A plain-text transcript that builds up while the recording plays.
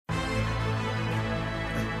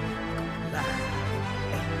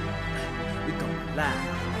live.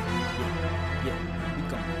 Yeah, yeah, we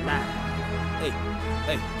going live. Hey,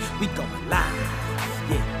 we going live.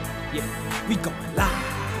 Yeah, we going live.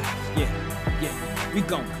 Yeah, we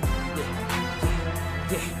going.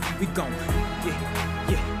 Yeah, we going.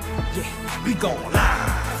 Yeah, we going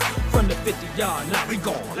live. From the 50-yard line, we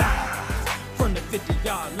going live. From the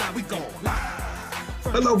 50-yard line, we going live.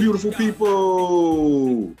 Hello, beautiful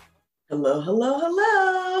people.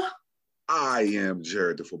 Hello. I am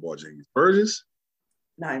Jarrett, the football genius Burgess.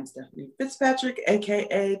 And I'm Stephanie Fitzpatrick,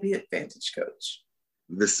 aka the Advantage Coach.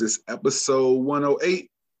 This is episode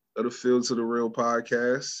 108 of the Field to the Real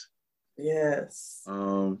podcast. Yes.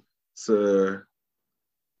 It's a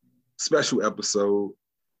special episode.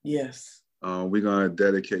 Yes. We're gonna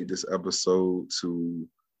dedicate this episode to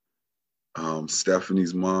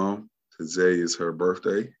Stephanie's mom. Today is her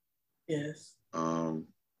birthday. Yes. And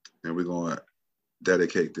we're gonna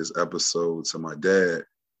dedicate this episode to my dad,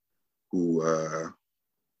 who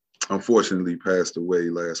unfortunately passed away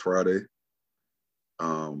last Friday.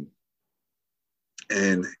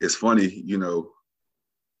 And it's funny, you know,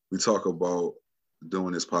 we talk about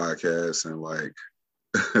doing this podcast and like,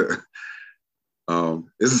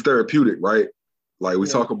 this is therapeutic, right? Like we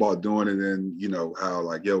talk about doing it and, you know, how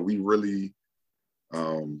like, yo, we really,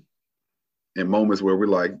 in moments where we're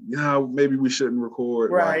like, yeah, maybe we shouldn't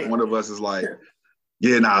record. Right. Like one of us is like,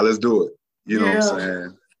 yeah, nah, let's do it. You know what I'm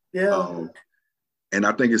saying? Yeah. And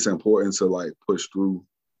I think it's important to like push through.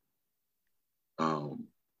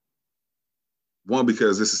 One,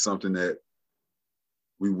 because this is something that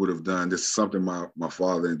we would have done. This is something my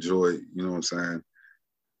father enjoyed, you know what I'm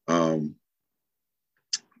saying?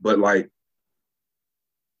 But like,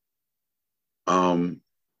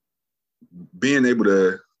 being able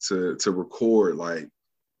to record like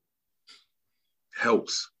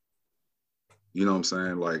helps. You know what I'm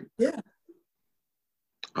saying? Like, yeah.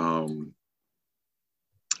 I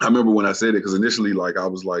remember when I said it, because initially, like, I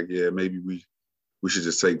was like, yeah, maybe we should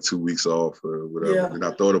just take 2 weeks off or whatever. Yeah. And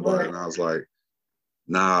I thought about it and I was like,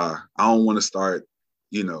 nah, I don't want to start,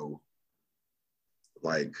 you know,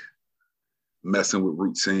 like messing with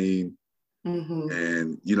routine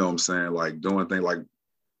and, you know what I'm saying? Like doing things like,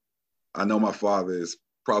 I know my father is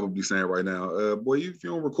probably saying right now, boy, if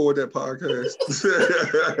you don't record that podcast.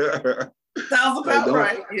 Sounds about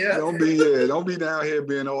right. Yeah. Don't be down here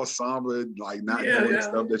being all somber, like not doing the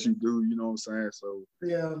stuff that you do, you know what I'm saying? So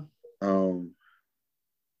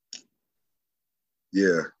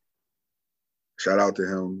yeah. Shout out to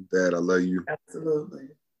him, Dad. I love you. Absolutely.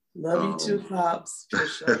 Love you too, Pops. For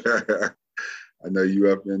sure. I know you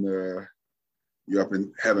up in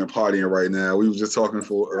having partying right now. We was just talking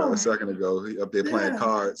for a second ago. He up there playing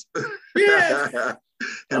cards. Yes.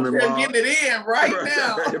 Him and Mom getting it in right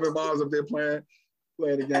now. Him and Mom's up there playing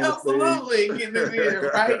the game. Absolutely getting it in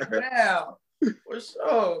right now. For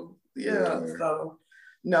sure. Yeah. So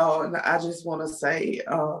no, and I just want to say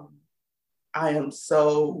I am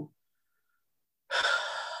so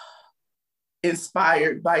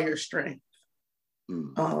inspired by your strength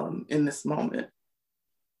in this moment.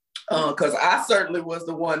 Because I certainly was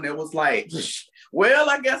the one that was like, well,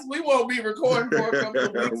 I guess we won't be recording for a couple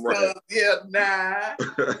of weeks. Right.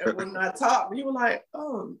 And when I talked, you were like,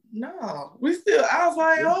 oh, no, we still, I was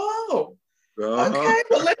like, oh, okay,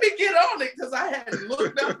 well, let me get on it, because I hadn't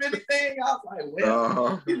looked up anything. I was like,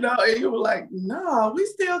 well, you know, and you were like, no, we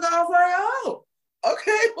still got, I was like, oh,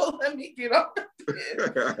 okay, well, let me get on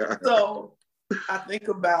it. So I think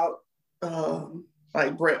about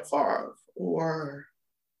like Brett Favre or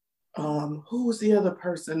who was the other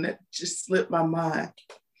person that just slipped my mind?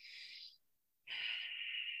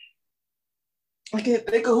 I can't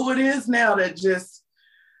think of who it is now that just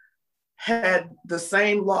had the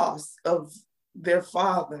same loss of their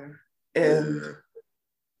father and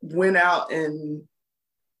went out and,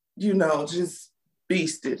 you know, just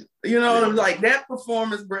beasted. You know, like that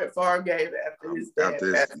performance Brett Favre gave after his dad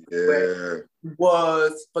passed away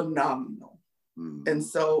was phenomenal. And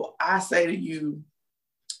so I say to you,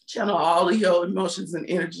 channel all of your emotions and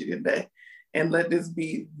energy today and let this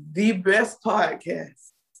be the best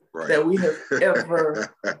podcast that we have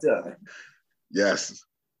ever done. Yes.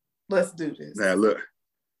 Let's do this. Now, look.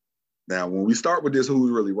 Now, when we start with this,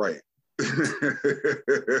 who's really right?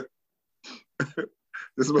 This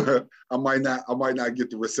is where I might not get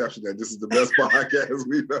the reception that this is the best podcast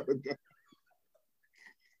we've ever done.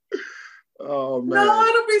 Oh man. No,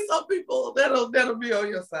 it'll be some people that'll be on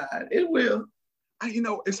your side. It will. You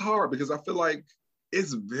know, it's hard because I feel like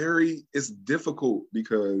it's difficult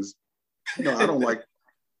because, you know, I don't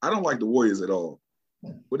like the Warriors at all,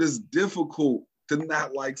 but it's difficult to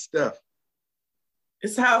not like Steph.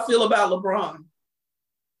 It's how I feel about LeBron.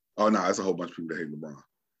 Oh no, it's a whole bunch of people that hate LeBron.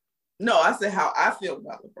 No, I said how I feel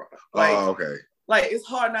about LeBron. Like, oh, okay. Like it's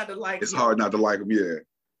hard not to like. It's hard not to like him. Yeah.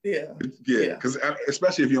 Yeah. Yeah. Because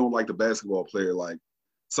especially if you don't like the basketball player, like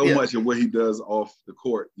so much of what he does off the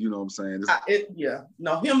court. You know what I'm saying?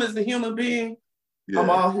 No, him as a human being,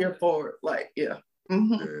 I'm all here for it. Like, yeah.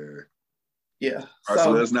 Mm-hmm. Yeah. All right,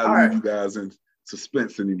 so let's not leave you guys in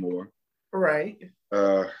suspense anymore. Right.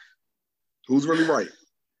 Who's really right?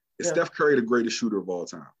 Is Steph Curry the greatest shooter of all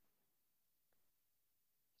time?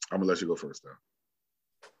 I'm gonna let you go first, though.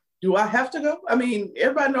 Do I have to go? I mean,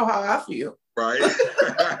 everybody know how I feel. Right.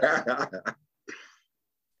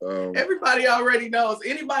 Everybody already knows.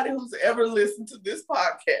 Anybody who's ever listened to this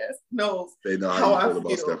podcast knows they know how I feel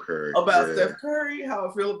about Steph Curry. Steph Curry, how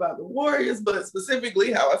I feel about the Warriors, but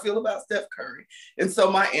specifically how I feel about Steph Curry. And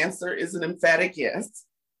so my answer is an emphatic yes.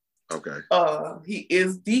 Okay. He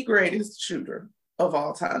is the greatest shooter of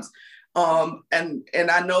all times.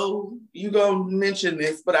 And I know you're gonna mention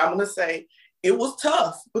this, but I'm gonna say it was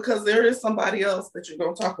tough because there is somebody else that you're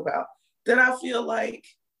gonna talk about that I feel like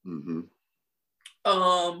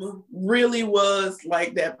really was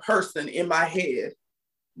like that person in my head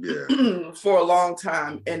for a long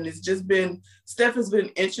time. And it's just been, Steph has been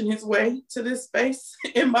inching his way to this space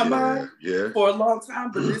in my mind for a long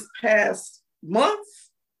time, but this past month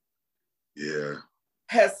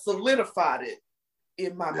has solidified it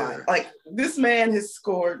in my mind. Like this man has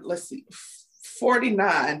scored, let's see,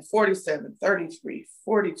 49, 47, 33,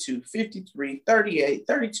 42, 53, 38,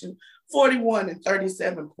 32, 41, and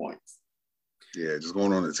 37 points. Yeah, just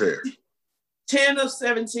going on a tear. 10 of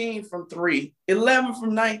 17 from 3, 11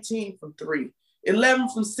 from 19 from 3, 11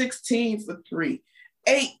 from 16 for 3,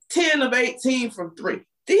 10 of 18 from 3.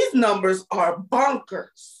 These numbers are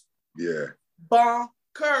bonkers. Yeah.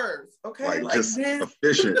 Bonkers. Okay. Like just this.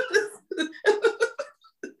 Efficient.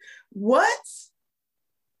 What?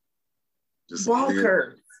 Just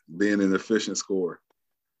bonkers. Being an efficient scorer.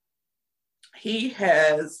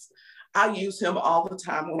 I use him all the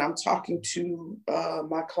time when I'm talking to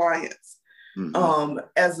my clients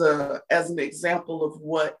as an example of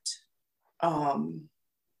what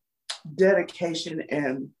dedication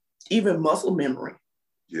and even muscle memory.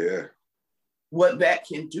 Yeah. What that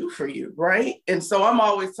can do for you, right? And so I'm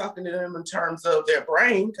always talking to them in terms of their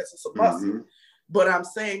brain because it's a muscle. But I'm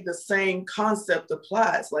saying the same concept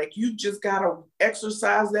applies. Like you just gotta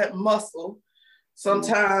exercise that muscle.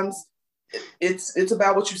 Sometimes it's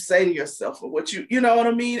about what you say to yourself or what you know what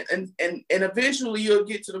I mean? And eventually you'll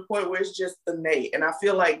get to the point where it's just innate. And I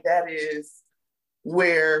feel like that is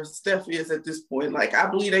where Steph is at this point. Like I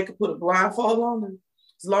believe they could put a blindfold on him.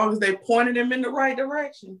 As long as they pointed him in the right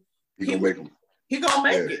direction, he gonna make him. He gonna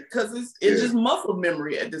make it because it's just muscle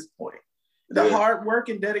memory at this point. The hard work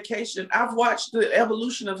and dedication. I've watched the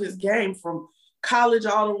evolution of his game from college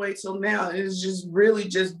all the way till now. And it's just really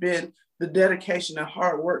just been the dedication and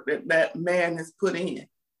hard work that man has put in.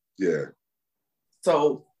 Yeah.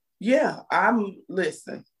 So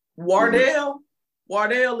listen, Wardell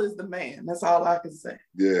is the man. That's all I can say.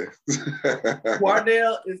 Yeah.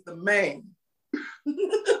 Wardell is the man.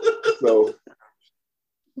 So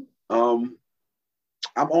I'm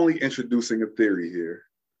only introducing a theory here.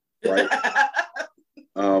 Right.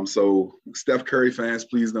 So Steph Curry fans,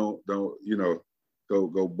 please don't go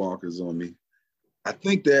bonkers on me. I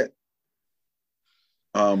think that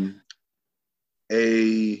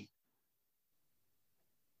a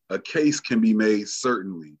case can be made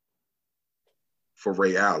certainly for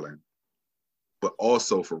Ray Allen, but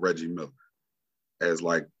also for Reggie Miller as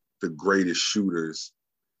like the greatest shooters.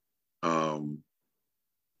 And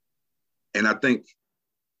I think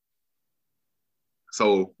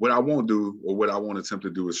so what I won't do, or what I won't attempt to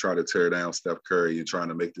do, is try to tear down Steph Curry and trying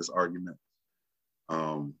to make this argument.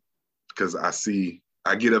 Because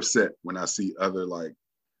I get upset when I see other like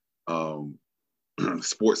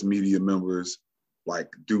sports media members like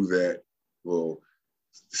do that. Well,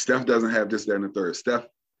 Steph doesn't have this, that, and the third. Steph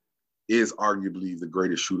is arguably the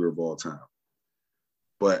greatest shooter of all time.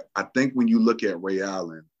 But I think when you look at Ray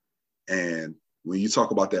Allen and when you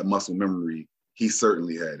talk about that muscle memory, he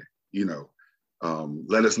certainly had it,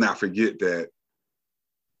 Let us not forget that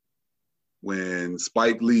when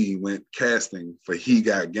Spike Lee went casting for He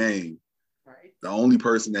Got Game, the only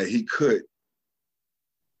person that he could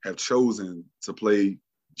have chosen to play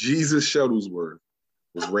Jesus Shuttlesworth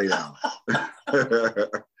was Ray Allen.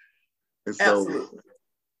 And so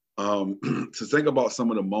to think about some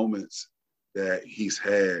of the moments that he's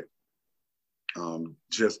had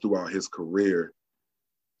just throughout his career,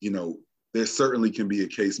 there certainly can be a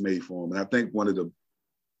case made for him. And I think one of the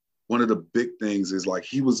big things is like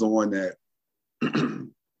he was on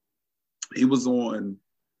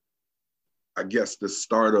I guess the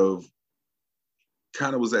start of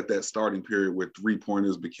kind of was at that starting period where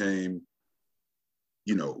 3-pointers became,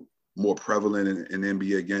 more prevalent in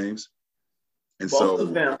NBA games. And both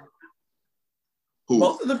of them. Who?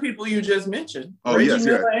 Both of the people you just mentioned. Oh, Reggie yes,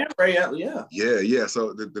 Miller and Ray Allen, yeah. Yeah.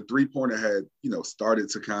 So the 3-pointer had, started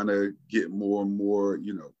to kind of get more and more,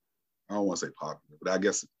 I don't want to say popular, but I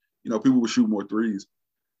guess, people would shoot more threes.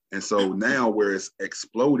 And so now where it's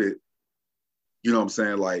exploded, you know what I'm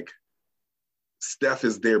saying? Like, Steph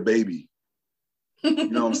is their baby. You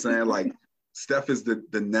know what I'm saying? Like, Steph is the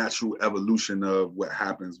natural evolution of what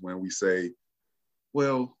happens when we say,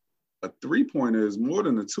 well, a 3-pointer is more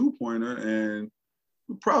than a 2-pointer, and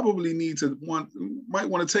we probably might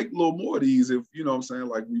want to take a little more of these if, you know what I'm saying?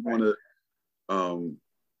 Like, we want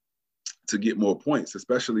to get more points,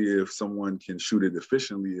 especially if someone can shoot it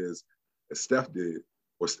efficiently as Steph did,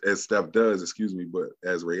 or as Steph does, but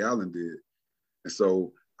as Ray Allen did. And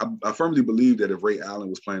so I firmly believe that if Ray Allen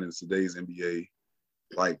was playing in today's NBA,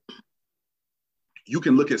 like, you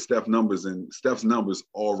can look at Steph's numbers, and Steph's numbers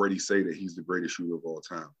already say that he's the greatest shooter of all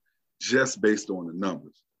time, just based on the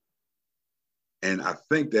numbers. And I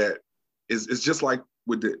think that it's just like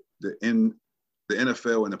with the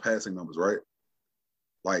NFL and the passing numbers, right?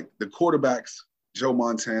 Like, the quarterbacks, Joe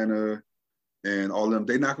Montana and all of them,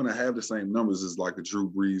 they're not going to have the same numbers as like a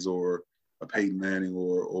Drew Brees or a Peyton Manning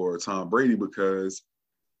or Tom Brady, because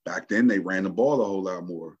back then they ran the ball a whole lot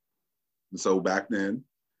more. And so back then,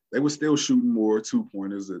 they were still shooting more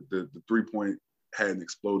 2-pointers. The 3-point hadn't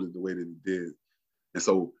exploded the way that it did. And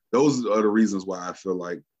so those are the reasons why I feel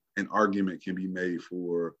like an argument can be made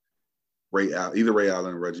for either Ray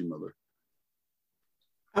Allen or Reggie Miller.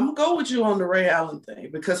 I'm going to go with you on the Ray Allen thing,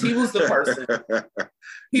 because he was the person.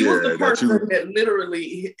 He was the person that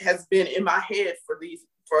literally has been in my head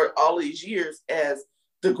for all these years as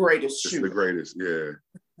the greatest shooter. The greatest, yeah.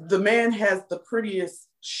 The man has the prettiest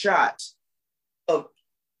shot of.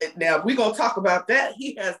 Now, we're going to talk about that.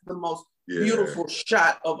 He has the most beautiful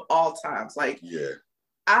shot of all times. Like,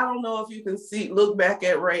 I don't know if you can look back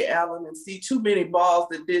at Ray Allen and see too many balls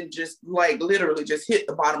that didn't just, like, literally just hit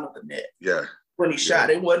the bottom of the net. Yeah. When he shot,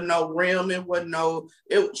 it wasn't no rim. It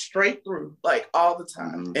was straight through, like, all the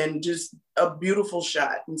time. And just a beautiful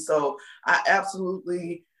shot. And so I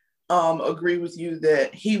absolutely agree with you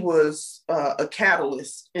that he was a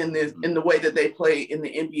catalyst in the way that they play in the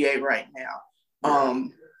NBA right now.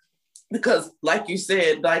 Because, like you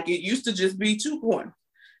said, like, it used to just be 2-point.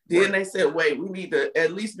 Then they said, wait, we need to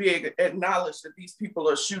at least be able to acknowledge that these people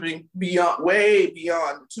are shooting way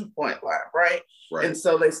beyond the 2-point line, right? And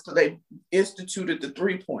so they instituted the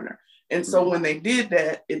 3-pointer. And so when they did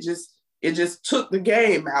that, it just took the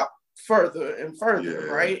game out further and further,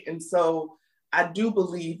 right? And so I do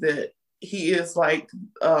believe that he is like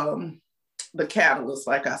the catalyst,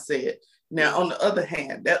 like I said. Now, on the other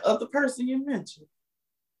hand, that other person you mentioned,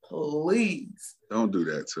 please don't do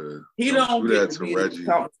that to. He don't get to be in this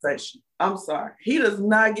conversation. I'm sorry. He does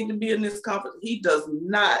not get to be in this conversation. He does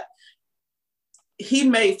not. He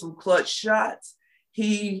made some clutch shots.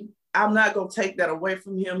 I'm not gonna take that away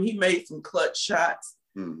from him. He made some clutch shots,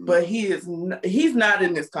 but he's not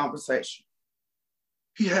in this conversation.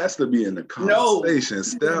 He has to be in the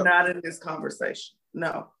conversation. No, he's not in this conversation.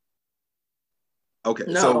 No. Okay,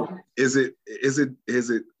 no. So is it,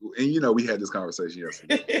 and we had this conversation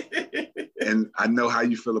yesterday, and I know how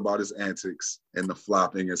you feel about his antics and the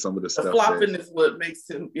flopping and some of the stuff. The flopping is what makes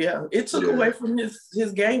him, it took away from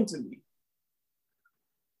his game to me.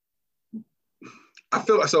 I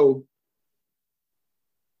feel like, so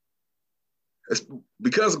it's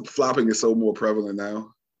because flopping is so more prevalent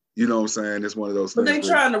now, you know what I'm saying? It's one of those things. But they're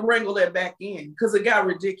trying to wrangle that back in because it got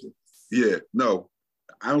ridiculous. Yeah, no.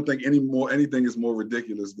 I don't think anything is more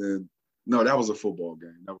ridiculous than that was a football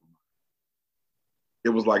game. It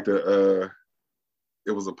was like it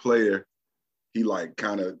was a player. He like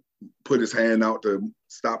kind of put his hand out to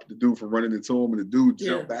stop the dude from running into him, and the dude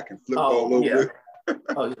jumped back and flipped all over.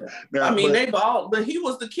 Oh yeah. Now, they all, but he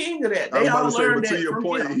was the king of that. They all learned that. To your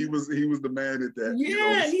point, he was the man at that.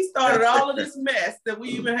 Yeah, he started all of this mess that we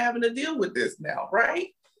even having to deal with this now, right?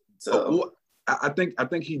 So I think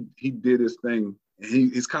he did his thing.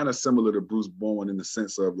 He's kind of similar to Bruce Bowen in the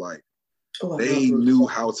sense of like they knew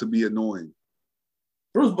how to be annoying.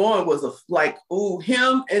 Bruce Bowen was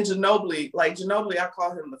him and Ginobili. Like Ginobili, I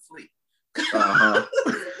call him the Flea.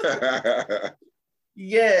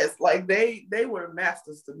 Yes, like they were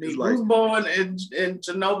masters to me. Bruce Bowen and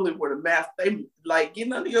Ginobili were the masters. They like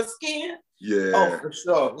getting under your skin. Yeah. Oh, for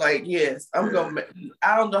sure. Like, yes, I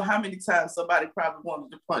don't know how many times somebody probably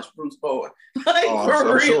wanted to punch Bruce Bowen. Like,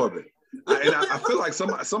 for real. Sure of it. I feel like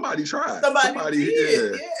somebody tried. Somebody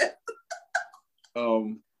did, yeah.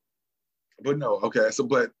 But no, okay. So,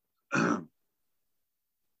 but to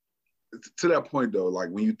that point though, like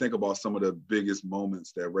when you think about some of the biggest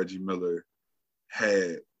moments that Reggie Miller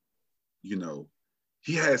had, you know,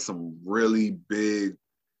 he had some really big,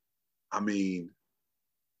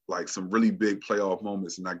 like some really big playoff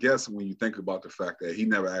moments. And I guess when you think about the fact that he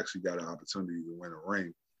never actually got an opportunity to win a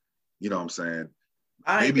ring, you know what I'm saying?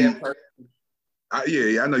 I ain't that person. I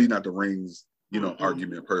know you're not the rings,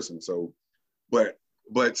 argument person. So, but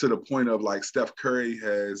to the point of like Steph Curry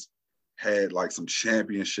has had like some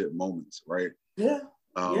championship moments, right? Yeah.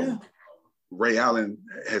 Ray Allen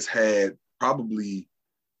has had probably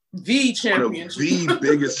the championship, the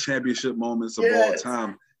biggest championship moments of all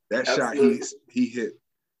time. That Absolutely. Shot he hit,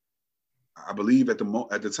 I believe at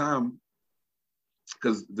the time,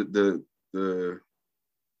 because the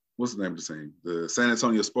what's the name of the team? The San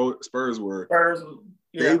Antonio Spurs were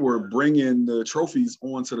they were bringing the trophies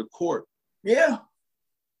onto the court. Yeah.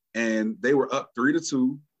 And they were up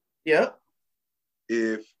 3-2. Yep.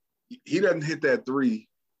 If he doesn't hit that three,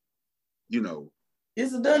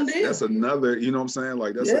 it's a done deal. That's another, you know what I'm saying?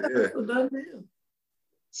 Like that's that's a done deal.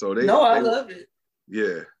 So I love it.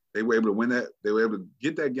 Yeah. They were able to win that. They were able to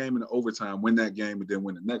get that game in the overtime, win that game, and then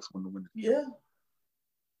win the next one to win it. Yeah.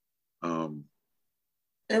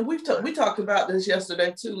 And we talked about this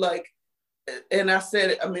yesterday too. Like, and I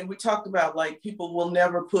said it. I mean, we talked about like people will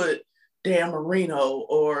never put Dan Marino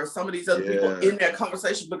or some of these other people in that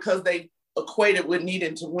conversation because they equated with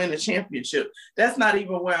needing to win a championship. That's not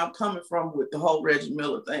even where I'm coming from with the whole Reggie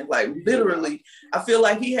Miller thing. Like literally, I feel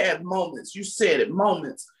like he had moments. You said it,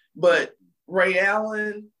 moments. But Ray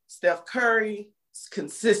Allen, Steph Curry, it's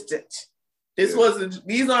consistent. These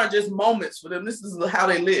aren't just moments for them. This is how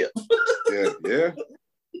they live.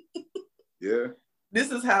 Yeah.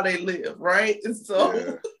 This is how they live, right? And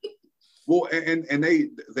so well, and they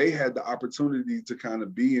had the opportunity to kind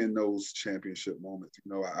of be in those championship moments.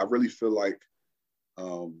 I really feel like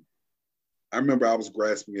I remember I was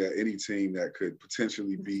grasping at any team that could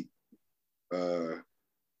potentially beat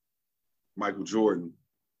Michael Jordan.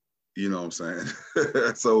 You know what I'm saying?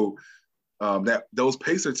 So that those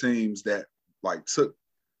Pacer teams that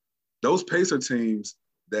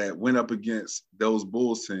that went up against those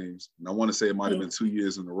Bulls teams, and I want to say it might have been 2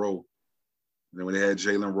 years in a row. And then when they had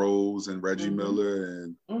Jalen Rose and Reggie Miller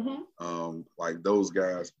and like those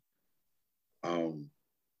guys,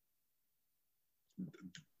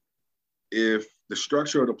 if the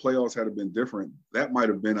structure of the playoffs had been different, that might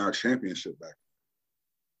have been our championship back.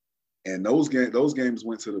 And those games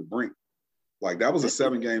went to the brink. Like that was a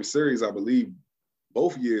 7-game series, I believe,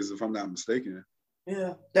 both years, if I'm not mistaken.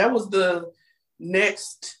 Yeah, that was the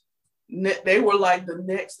next. They were like the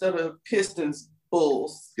next of the Pistons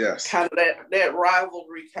Bulls. Yes. Kind of that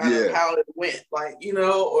rivalry, kind of how it went, like, or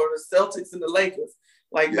the Celtics and the Lakers,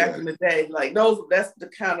 like back in the day. Like that's the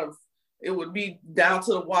kind of, it would be down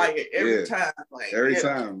to the wire every time. Like every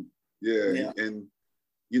time. Yeah. And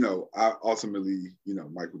I ultimately,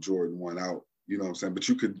 Michael Jordan won out, you know what I'm saying? But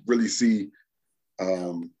you could really see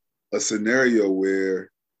a scenario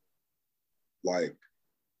where like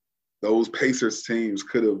those Pacers teams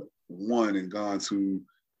could have won and gone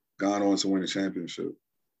on to win a championship.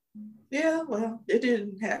 Yeah, well, it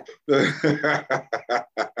didn't happen.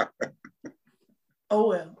 Oh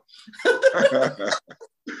well.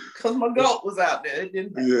 Because my goat was out there. It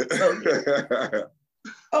didn't happen. Yeah.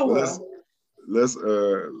 Oh well. Let's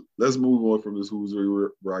move on from this who's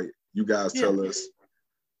right. You guys tell us.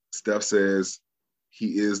 Steph says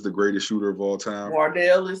he is the greatest shooter of all time.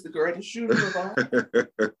 Wardell is the greatest shooter of all time.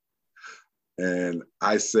 And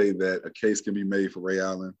I say that a case can be made for Ray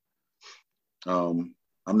Allen. I'm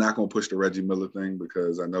not going to push the Reggie Miller thing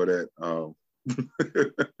because I know that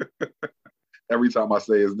every time I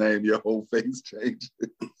say his name, your whole face changes.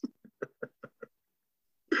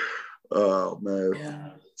 Oh, man.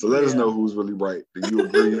 Yeah. So let us know who's really right. Do you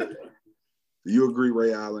agree? Do you agree,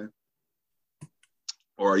 Ray Allen?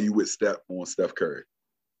 Or are you with Steph Curry?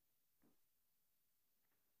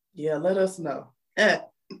 Yeah, let us know. All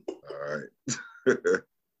right.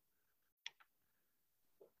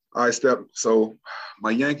 All right, Steph. So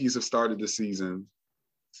my Yankees have started the season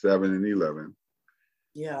 7-11.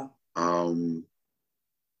 Yeah. Are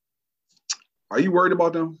you worried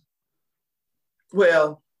about them?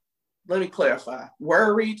 Well, let me clarify.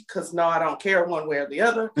 Worried, because no, I don't care one way or the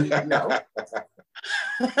other. No.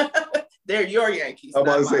 They're your Yankees. I'm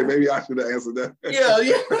about to say, maybe I should have answered that. Yeah,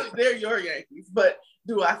 they're your Yankees. But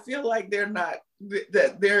do I feel like they're not,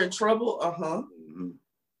 that they're in trouble? Uh-huh.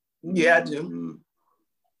 Mm-hmm. Yeah, I do. Mm-hmm.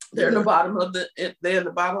 They're in the bottom of the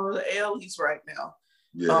AL East right now.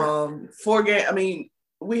 Yeah. 4 games. I mean,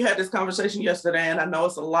 we had this conversation yesterday, and I know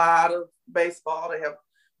it's a lot of baseball. They have a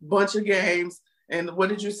bunch of games. And what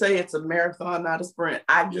did you say? It's a marathon, not a sprint.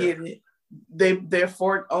 I get it. They're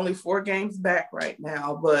only 4 games back right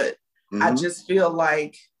now, but I just feel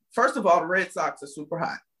like, first of all, the Red Sox are super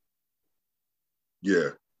hot. Yeah.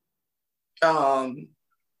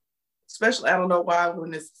 Especially, I don't know why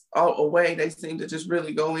when it's all away, they seem to just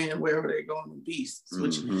really go in wherever they're going in beasts.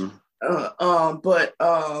 Which, but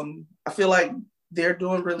I feel like they're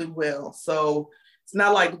doing really well. So it's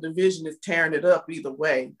not like the division is tearing it up either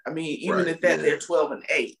way. I mean, even at that, they're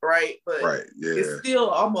 12-8, right? But it's still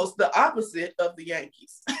almost the opposite of the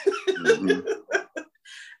Yankees.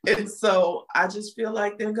 And so I just feel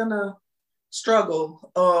like they're gonna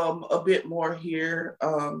struggle a bit more here.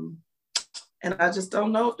 And I just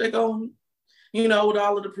don't know if they're going, with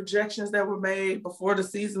all of the projections that were made before the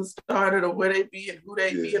season started, or where they be and who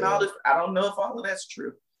they be and all this. I don't know if all of that's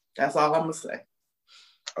true. That's all I'm gonna say.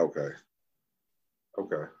 Okay.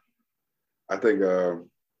 I think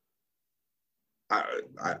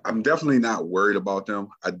I'm definitely not worried about them.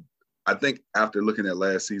 I think after looking at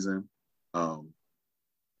last season, and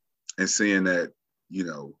seeing that,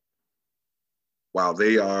 while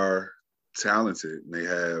they are talented and they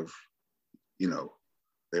have,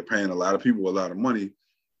 they're paying a lot of people a lot of money.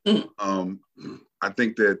 I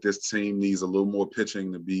think that this team needs a little more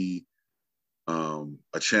pitching to be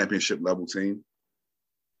a championship level team.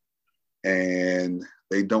 And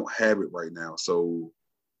they don't have it right now. So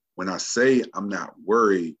when I say I'm not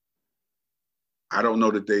worried, I don't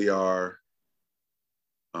know that they are,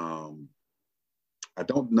 I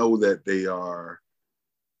don't know that they are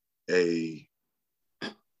a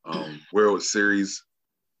World Series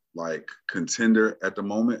like contender at the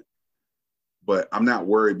moment, but I'm not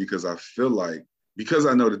worried because I feel like, because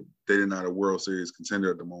I know that they're not a World Series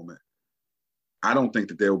contender at the moment, I don't think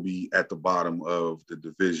that they'll be at the bottom of the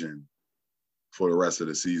division for the rest of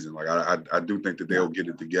the season. Like I do think that they'll get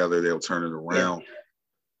it together, they'll turn it around.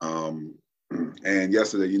 And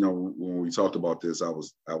yesterday, when we talked about this, I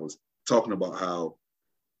was talking about how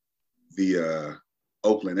the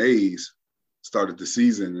Oakland A's started the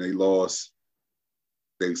season and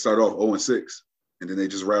they started off 0-6, and then they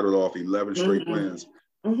just rattled off 11 straight wins.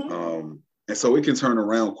 And so it can turn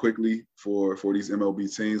around quickly for these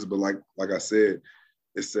MLB teams. But like I said,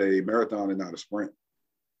 it's a marathon and not a sprint.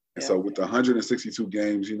 And so with the 162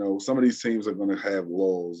 games, some of these teams are going to have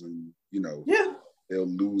lulls and, they'll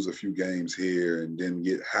lose a few games here and then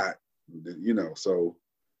get hot, so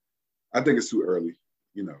I think it's too early,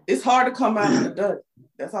 It's hard to come out in the dirt.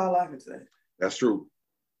 That's all I can say. That's true.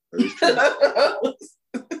 That is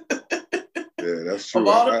true. Yeah, that's true. Of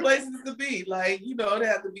all the places to be, it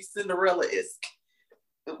has to be Cinderella-esque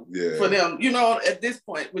for them, at this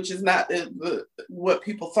point, which is not what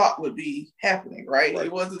people thought would be happening, right?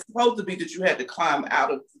 It wasn't supposed to be that you had to climb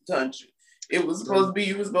out of the dungeon. It was supposed to be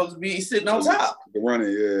you were supposed to be sitting on top. The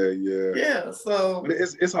running, yeah. So, but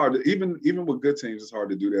it's hard to even with good teams, it's hard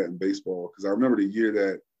to do that in baseball. Because I remember the year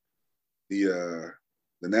that the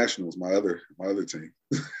Nationals, my other team,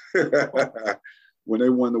 when they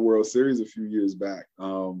won the World Series a few years back,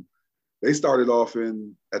 they started off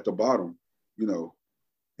at the bottom,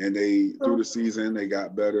 and they through the season they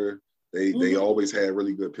got better. They always had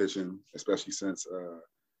really good pitching, especially since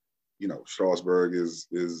Strasburg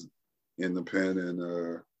is in the pen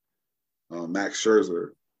and Max Scherzer.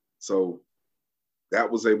 So they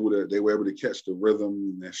were able to catch the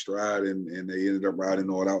rhythm and their stride, and they ended up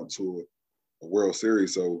riding all out into a World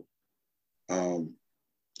Series. So,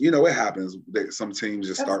 it happens. Some teams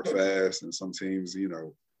just start fast, and some teams,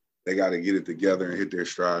 they got to get it together and hit their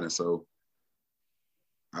stride. And so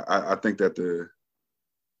I think that the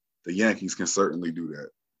Yankees can certainly do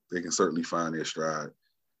that. They can certainly find their stride.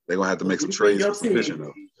 They're going to have to make some trades for some pitching,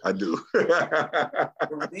 though. I do.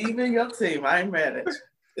 Believe in your team. I ain't mad at you.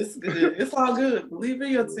 It's good. It's all good. Believe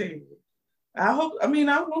in your team. I want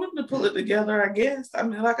them to pull it together, I guess.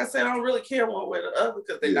 Like I said, I don't really care one way or the other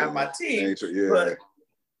because they're not my team.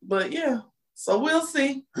 But yeah. So we'll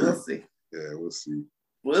see. We'll see. Yeah, we'll see.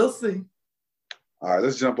 We'll see. All right,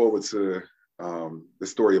 let's jump over to the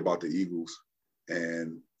story about the Eagles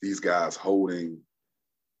and these guys holding,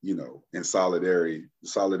 in solidarity,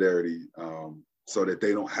 so that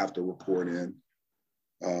they don't have to report in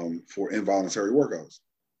for involuntary workouts.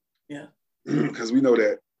 Yeah. Because we know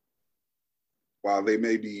that while they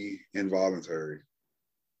may be involuntary,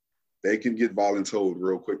 they can get voluntold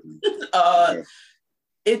real quickly.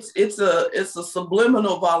 It's a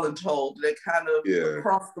subliminal voluntold that kind of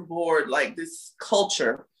across the board, like this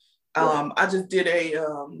culture. I just did a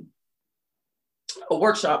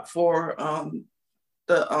workshop for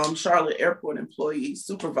the Charlotte Airport employees,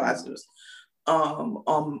 supervisors,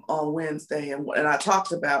 on Wednesday, and I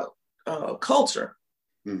talked about culture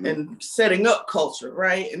and setting up culture,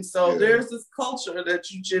 right? And so there's this culture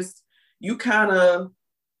that you kind of,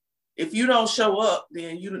 if you don't show up,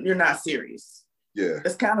 then you're not serious. Yeah,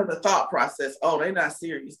 it's kind of the thought process. Oh, they're not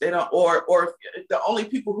serious. They don't, or the only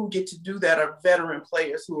people who get to do that are veteran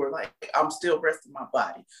players who are like, I'm still resting my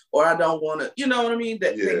body, or I don't want to, you know what I mean?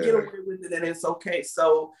 That they get away with it and it's okay.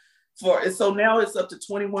 So now it's up to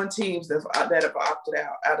 21 teams that have opted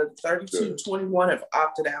out. Out of the 32, 21 have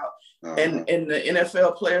opted out, and the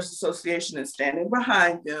NFL Players Association is standing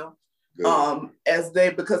behind them.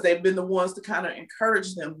 Because they've been the ones to kind of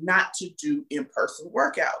encourage them not to do in-person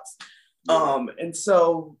workouts. And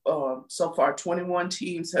so far 21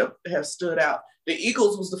 teams have stood out. The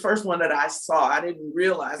Eagles was the first one that I saw. I didn't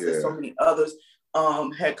realize that so many others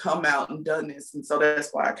had come out and done this, and so that's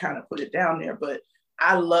why I kind of put it down there. But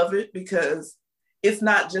I love it because it's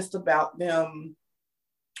not just about them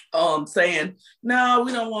saying, no,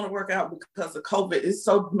 we don't want to work out because of COVID. It's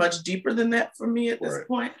so much deeper than that for me at this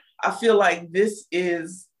point. I feel like this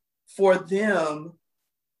is for them,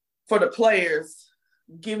 for the players,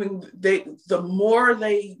 the more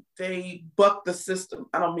they buck the system.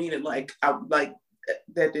 I don't mean it like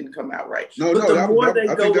that didn't come out right. The more they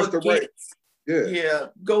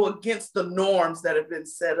go against the norms that have been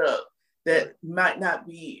set up that might not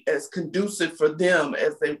be as conducive for them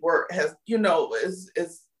as they were, as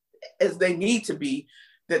they need to be,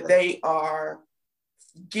 that they are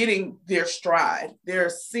getting their stride. They're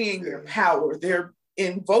seeing their power. They're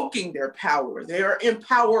invoking their power. They are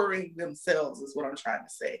empowering themselves, is what I'm trying to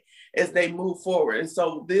say, as they move forward. And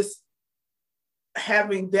so this,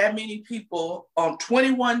 having that many people on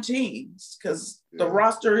 21 teams, because the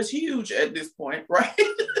roster is huge at this point, right?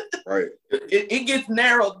 Right. It gets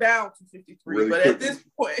narrowed down to 53, really, but quickly. At this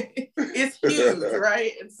point, it's huge,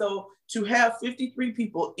 right? And so to have 53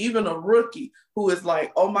 people, even a rookie who is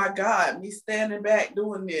like, oh my God, me standing back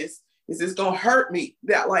doing this, is this gonna hurt me?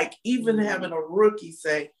 That, like, even having a rookie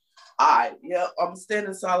say, I'm standing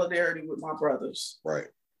in solidarity with my brothers. Right.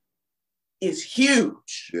 Is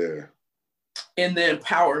huge. Yeah. In the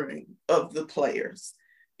empowering of the players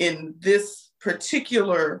in this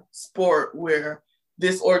particular sport where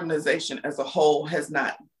this organization as a whole has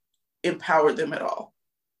not empowered them at all.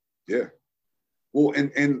 Yeah. Well,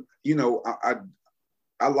 and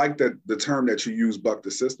I like that the term that you use, buck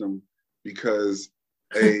the system, because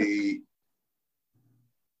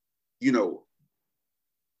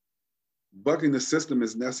bucking the system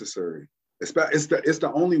is necessary. It's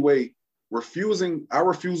the only way. Our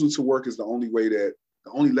refusal to work is the only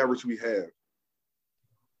leverage we have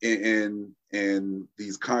in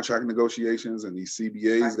these contract negotiations and these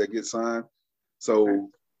CBAs that get signed. So,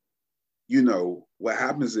 what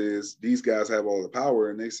happens is these guys have all the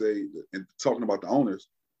power, and they say, and talking about the owners,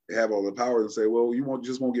 they have all the power and say, well, you won't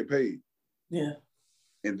get paid. Yeah.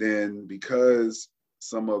 And then because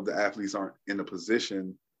some of the athletes aren't in a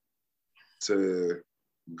position to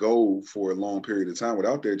go for a long period of time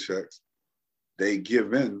without their checks, they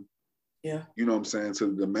give in, you know what I'm saying, to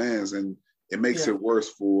the demands, and it makes it worse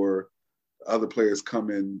for other players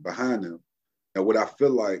coming behind them. And what I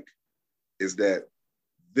feel like is that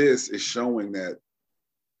this is showing that,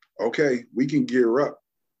 okay, we can gear up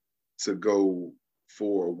to go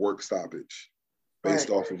for a work stoppage based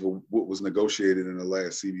off of what was negotiated in the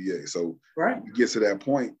last CBA. So when we get to that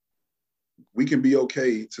point, we can be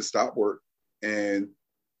okay to stop work and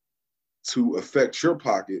to affect your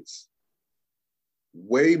pockets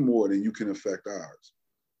way more than you can affect ours.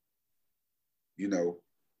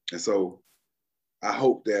 And so I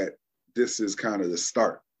hope that this is kind of the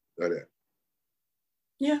start of that.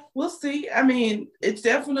 Yeah, we'll see. I mean, it's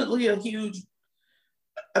definitely a huge,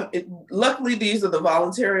 luckily these are the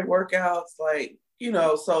voluntary workouts,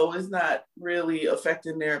 so it's not really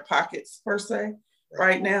affecting their pockets per se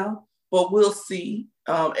right now, but we'll see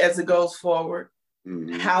as it goes forward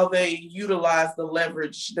how they utilize the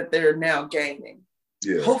leverage that they're now gaining.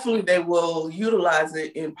 Yeah. Hopefully they will utilize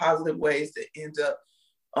it in positive ways that end up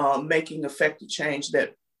making effective change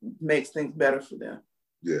that makes things better for them.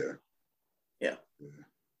 Yeah.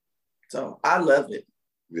 So I love it.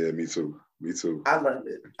 Yeah, me too. I love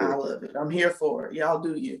it. I'm here for it. Y'all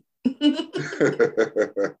do you.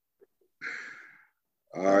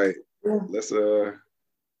 All right. Let's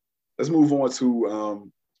move on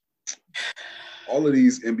to all of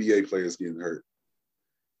these NBA players getting hurt.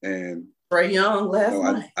 And Trae Young last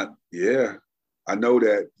night. I know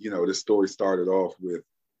that, this story started off with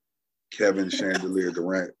Kevin Chandelier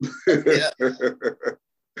Durant.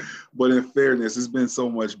 But in fairness, it's been so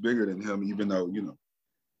much bigger than him, even though,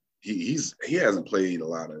 he hasn't played a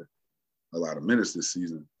lot of minutes this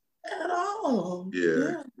season at all.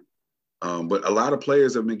 Yeah. But a lot of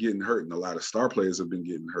players have been getting hurt, and a lot of star players have been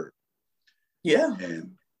getting hurt. Yeah.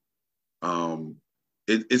 And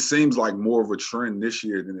it seems like more of a trend this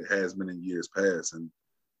year than it has been in years past. And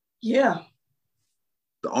yeah,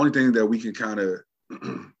 the only thing that we can kind of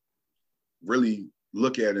really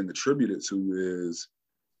look at and attribute it to is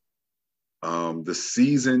the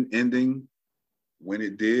season ending when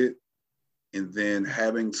it did, and then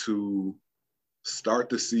having to start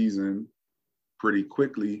the season pretty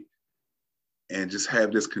quickly and just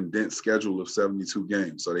have this condensed schedule of 72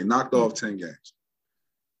 games. So they knocked off 10 games.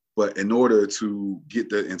 But in order to get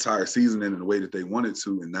the entire season in the way that they wanted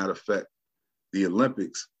to and not affect the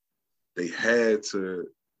Olympics, they had to,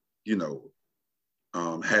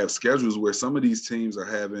 have schedules where some of these teams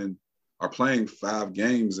are playing 5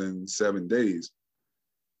 games in 7 days.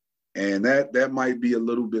 And that might be a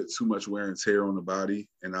little bit too much wear and tear on the body.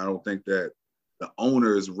 And I don't think that the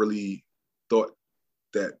owners really thought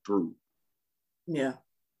that through. Yeah.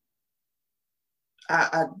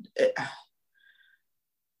 And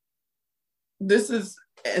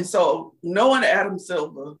so knowing Adam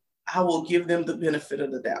Silver, I will give them the benefit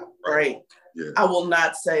of the doubt, right? Yeah. I will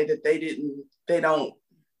not say that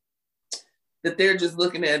that they're just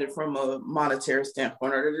looking at it from a monetary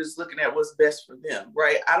standpoint, or they're just looking at what's best for them,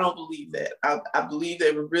 right? I don't believe that. I believe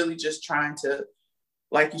they were really just trying to,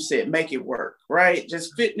 like you said, make it work, right?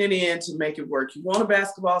 Just fitting it in to make it work. You want a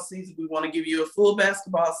basketball season, we want to give you a full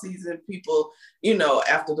basketball season. People,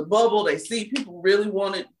 after the bubble, they see people really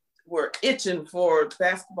were itching for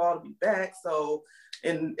basketball to be back. So,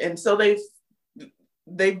 and so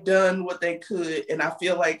they've done what they could. And I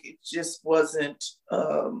feel like it just wasn't,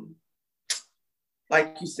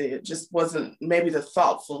 like you said, just wasn't maybe the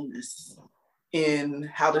thoughtfulness in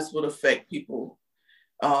how this would affect people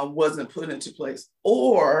wasn't put into place.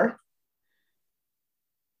 Or,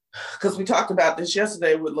 because we talked about this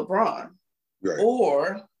yesterday with LeBron, right.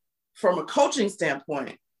 Or from a coaching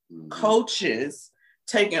standpoint, coaches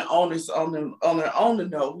taking onus on their own to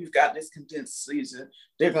know we've got this condensed season.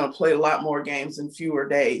 They're going to play a lot more games in fewer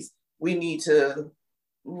days. We need to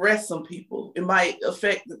rest some people. It might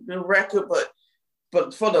affect the record,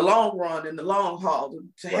 but for the long run and the long haul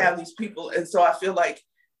to have these people. And so I feel like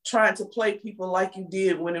trying to play people like you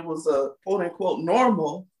did when it was a quote unquote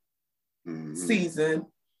normal season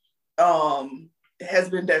has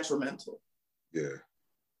been detrimental. Yeah.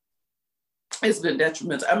 It's been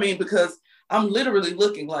detrimental. I mean, because I'm literally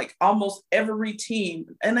looking like almost every team,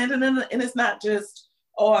 and it's not just,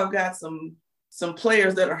 I've got some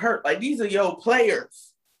players that are hurt. Like, these are your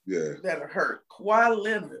players that are hurt. Kawhi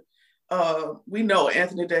Leonard. We know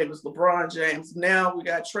Anthony Davis, LeBron James. Now we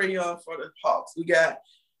got Trae Young for the Hawks. We got,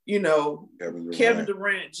 Kevin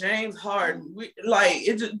Durant, James Harden.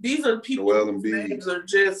 These are people whose names are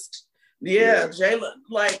just, Jalen.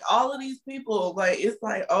 Like, all of these people, like, it's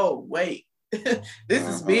like, oh, wait. This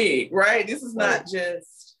is big, right? This is not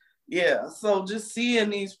just, so just seeing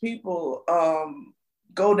these people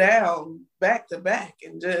go down back to back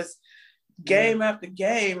and just game after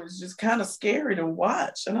game is just kind of scary to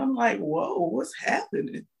watch. And I'm like, whoa, what's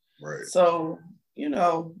happening? Right. So,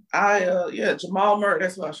 Jamal Murray,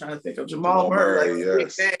 that's what I was trying to think of. Jamal Murray,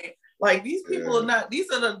 like these people are not,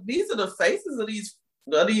 these are the faces of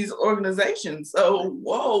these organizations. So,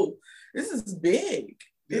 whoa, this is big.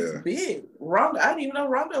 It's big. Rondo, I didn't even know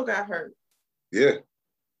Rondo got hurt. Yeah.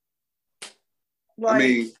 I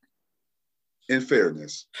mean, in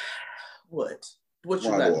fairness. What you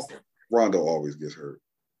got to say? Rondo always gets hurt.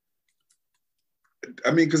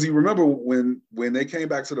 I mean, because you remember when they came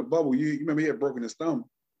back to the bubble, you remember he had broken his thumb.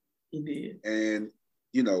 He did. And,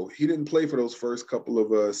 he didn't play for those first couple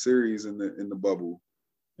of series in the bubble.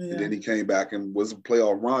 Yeah. And then he came back and was a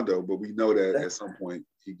playoff Rondo, but we know that at some point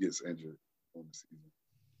he gets injured on the season.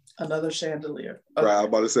 Another chandelier. Okay. Right, I was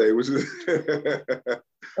about to say, which is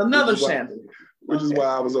another chandelier. Which is why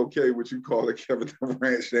I was okay with you calling Kevin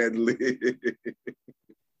Durant chandelier.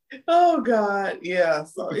 Oh God, yeah.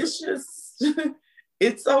 So it's just,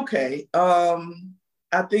 it's okay.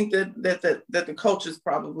 I think that the coaches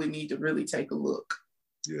probably need to really take a look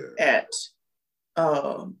at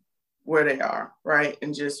where they are, right,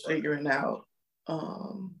 and just figuring out.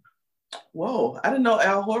 Whoa, I didn't know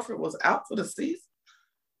Al Horford was out for the season.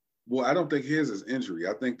 Well, I don't think his is injury.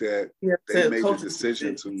 I think that they made the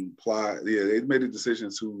decision to play. Yeah, they made the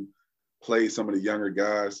decision to play some of the younger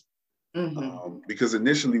guys because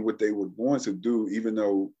initially what they were going to do, even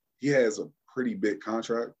though he has a pretty big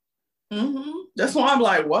contract. That's why I'm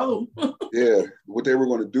like, whoa. Yeah, what they were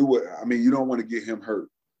going to do, you don't want to get him hurt.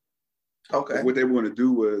 Okay. What they were going to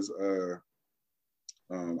do was,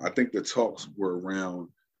 I think the talks were around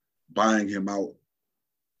buying him out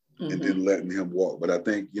and then letting him walk. But I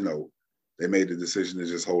think, they made the decision to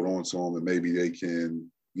just hold on to him, and maybe they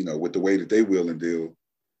can, with the way that they will and deal,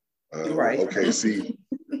 right. OKC,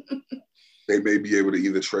 they may be able to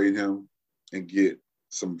either trade him and get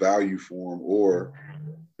some value for him, or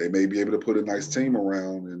they may be able to put a nice team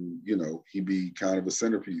around and, he be kind of a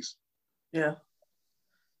centerpiece. Yeah.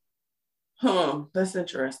 That's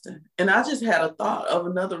interesting. And I just had a thought of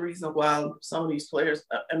another reason why some of these players,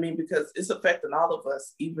 because it's affecting all of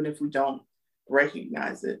us, even if we don't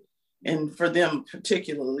recognize it. And for them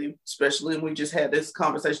particularly, especially when we just had this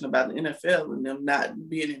conversation about the NFL and them not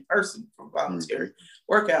being in person for voluntary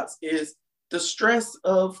workouts, is the stress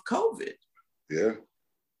of COVID. Yeah.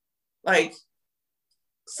 Like,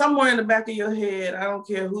 somewhere in the back of your head, I don't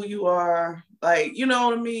care who you are, like, you know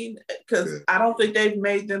what I mean? Because I don't think they've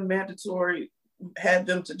made them had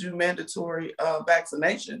them to do mandatory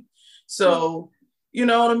vaccination. So, you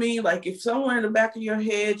know what I mean? Like, if somewhere in the back of your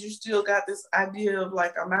head, you still got this idea of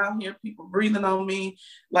like, I'm out here, people breathing on me,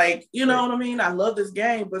 like, you know what I mean? I love this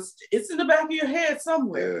game, but it's in the back of your head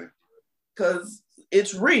somewhere because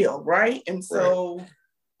it's real, right? And so,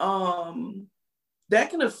 that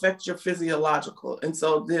can affect your physiological, and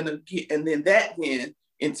so then that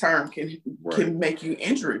in turn can make you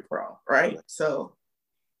injury prone, right? So,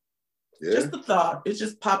 just the thought, it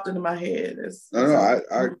just popped into my head.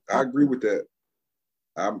 I agree with that.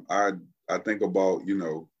 I think about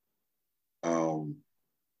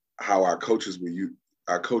how our coaches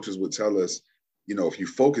would tell us, if you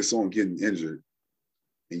focus on getting injured,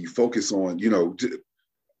 and you focus on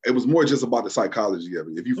it was more just about the psychology of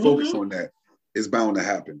it. If you focus on that, it's bound to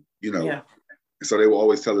happen, And so they will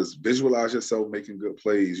always tell us, visualize yourself making good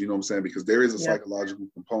plays, you know what I'm saying? Because there is a psychological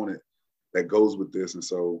component that goes with this. And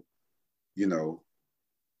so,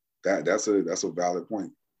 that's a valid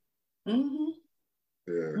point. Mm-hmm.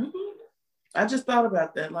 Yeah. Mm-hmm. I just thought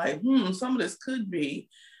about that. Like, some of this could be,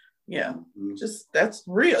 just that's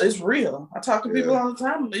real. It's real. I talk to people all the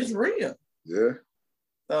time. It's real. Yeah.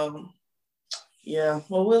 So,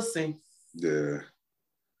 well, we'll see. Yeah.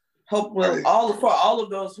 Hope for all of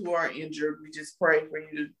those who are injured, we just pray for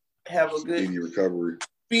you to have a good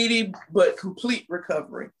speedy but complete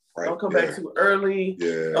recovery. Right. Don't come back too early.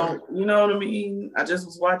 Yeah. Don't, you know what I mean? I just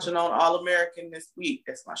was watching on All American this week.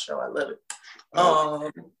 That's my show. I love it.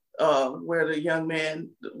 Where the young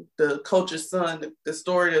man, the coach's son, the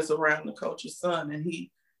story is around the coach's son, and he's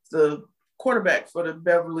the quarterback for the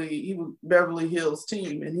Beverly Hills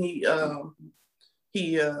team, and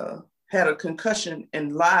he had a concussion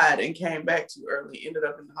and lied and came back too early, ended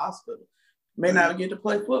up in the hospital. May not get to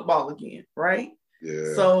play football again, right?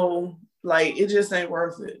 Yeah. So, like, it just ain't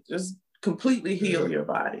worth it. Just completely heal your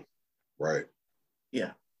body. Right.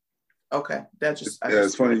 Yeah. Okay.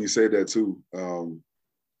 It's funny you say that too,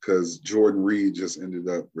 because Jordan Reed just ended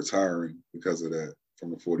up retiring because of that from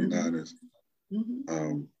the 49ers.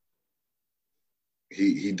 Mm-hmm.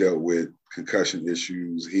 He dealt with concussion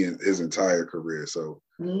issues his entire career. So,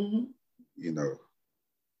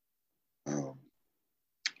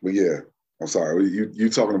 but yeah, I'm sorry. You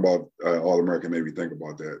talking about All American made me think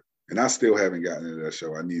about that, and I still haven't gotten into that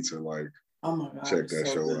show. I need to check that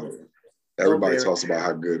show out. Everybody talks about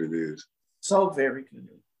how good it is. So very good.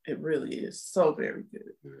 It really is so very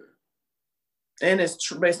good. Yeah. And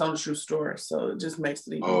it's based on a true story, so it just makes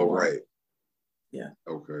it even more. Right. Yeah.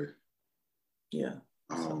 Okay. Yeah.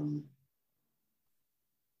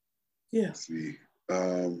 Yeah. Let's see.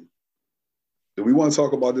 Do we want to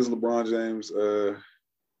talk about this LeBron James?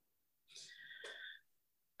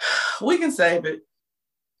 We can save it.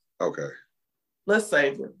 Okay. Let's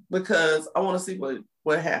save it because I want to see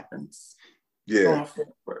what happens. Yeah.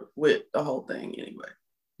 With the whole thing anyway.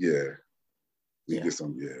 Yeah. Get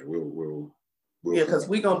some. Yeah. We'll because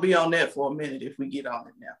we're gonna be on that for a minute if we get on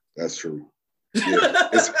it now. That's true. Yeah.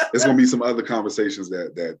 it's gonna be some other conversations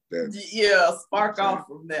that spark off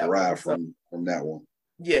from that. Arrive from that one.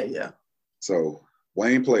 Yeah, yeah. So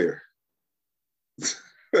Wayne Player.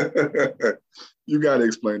 You gotta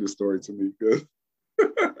explain the story to me, because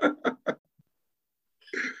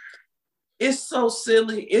it's so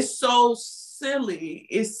silly. It's so silly.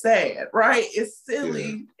 It's sad, right? It's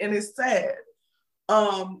silly and it's sad.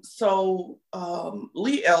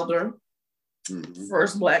 Lee Elder,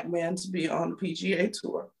 first Black man to be on the PGA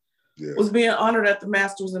Tour, was being honored at the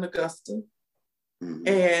Masters in Augusta.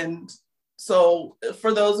 And so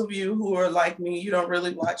for those of you who are like me, you don't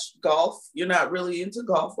really watch golf. You're not really into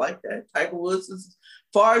golf like that. Tiger Woods is as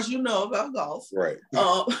far as you know about golf. Right.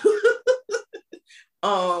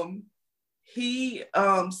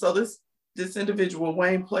 So this this individual,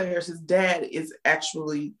 Wayne Players, his dad is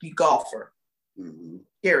actually the golfer,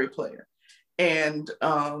 Gary Player. And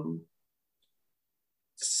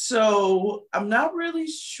so I'm not really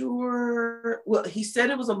sure. Well, he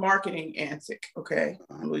said it was a marketing antic. Okay.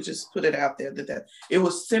 We just put it out there that it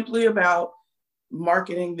was simply about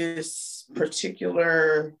marketing this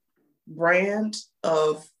particular brand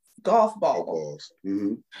of golf balls.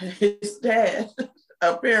 His dad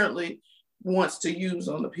apparently wants to use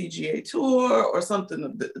on the PGA Tour or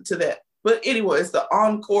something to that. But anyway, it's the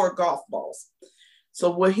Encore golf balls.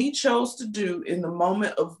 So what he chose to do in the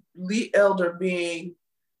moment of Lee Elder being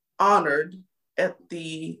honored at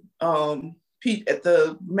the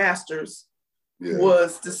Masters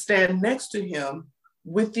was to stand next to him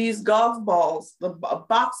with these golf balls, a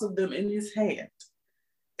box of them in his hand,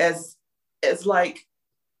 as like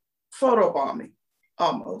photobombing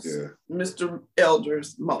almost. Mr.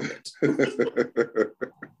 Elder's moment.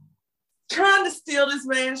 Trying to steal this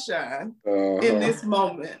man's shine in this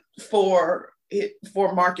moment for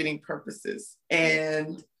marketing purposes.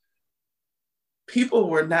 And people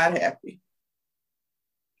were not happy.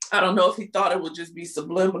 I don't know if he thought it would just be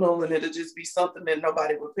subliminal and it'd just be something that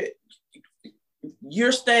nobody would pick.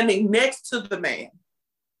 You're standing next to the man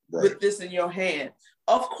with this in your hand.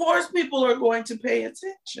 Of course, people are going to pay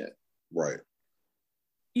attention. Right.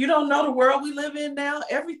 You don't know the world we live in now.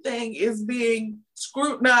 Everything is being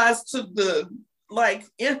scrutinized to the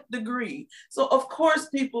nth degree. So of course,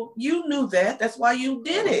 people, you knew that. That's why you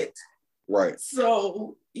did it. Right.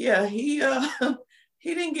 So yeah, he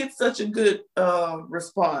didn't get such a good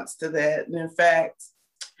response to that, and in fact,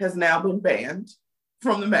 has now been banned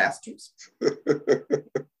from the Masters.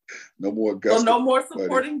 No more Augusta. So no more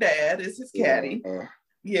supporting dad as his caddy. No,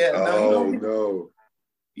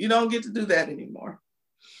 you don't get to do that anymore.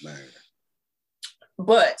 Man.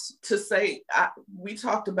 But to say, we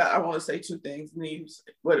talked about, I want to say two things.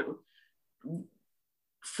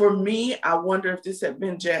 For me, I wonder if this had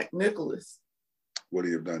been Jack Nicklaus. Would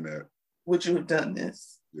he have done that? Would you have done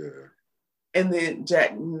this? Yeah. And then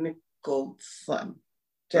Jack Nicholson.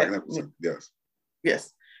 Yes.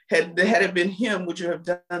 Yes. Had it been him, would you have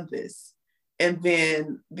done this? And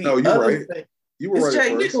then you're right. Thing, you were right.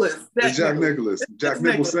 Jack Nicklaus. It's Jack Nicklaus. Jack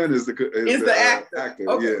Nicholson is the actor.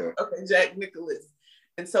 Okay. Yeah. Okay, Jack Nicklaus.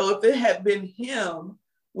 And so if it had been him,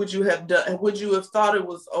 would you have thought it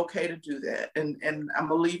was okay to do that? And I'm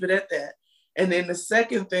gonna leave it at that. And then the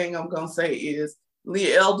second thing I'm gonna say is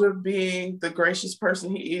Lee Elder, being the gracious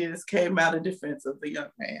person he is, came out in defense of the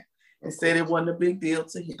young man and said it wasn't a big deal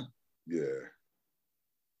to him. Yeah.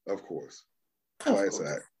 Of course. Class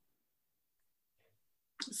act.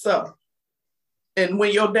 So, and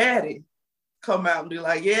when your daddy come out and be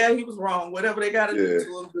like, yeah, he was wrong, whatever they got to do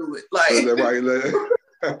to him, do it.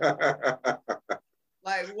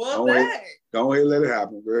 Like, well, dang. Don't wait, let it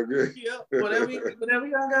happen. Very good. Yeah, whatever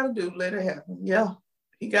y'all got to do, let it happen. Yeah,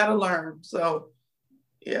 he got to learn. So,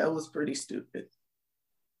 yeah, it was pretty stupid.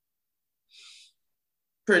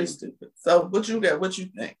 Pretty stupid. So, what you got? What you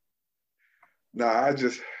think? No,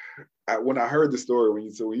 when I heard the story, when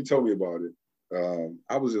you told me about it,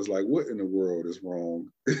 I was just like, what in the world is wrong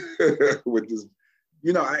with this?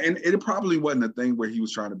 And it probably wasn't a thing where he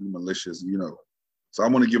was trying to be malicious, So I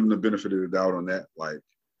want to give him the benefit of the doubt on that. Like,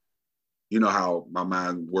 you know how my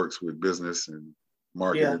mind works with business and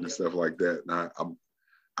marketing and stuff like that. And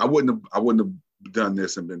I wouldn't have done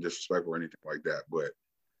this and been disrespectful or anything like that. But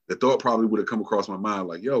the thought probably would have come across my mind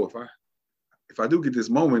like, yo, if I do get this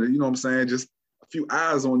moment, you know what I'm saying, just a few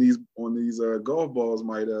eyes on these golf balls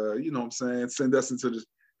might send us into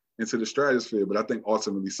the stratosphere. But I think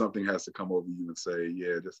ultimately something has to come over you and say,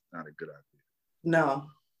 yeah, that's not a good idea. No.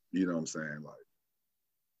 You know what I'm saying? Like,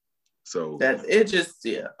 so that it just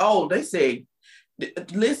they say,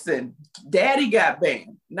 listen, daddy got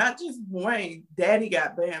banned. Not just Wayne, daddy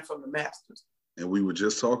got banned from the Masters. And we were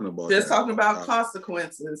just talking about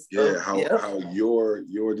consequences. Yeah, how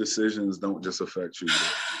your decisions don't just affect you,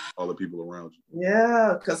 all the people around you.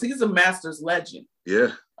 Yeah, because he's a Masters legend.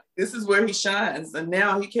 Yeah. This is where he shines. And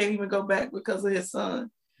now he can't even go back because of his son.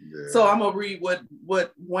 Yeah. So I'm gonna read what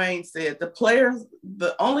Wayne said.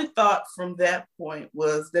 The only thought from that point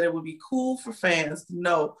was that it would be cool for fans to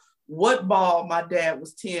know what ball my dad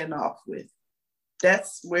was teeing off with.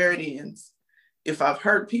 That's where it ends. If I've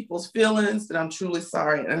hurt people's feelings, then I'm truly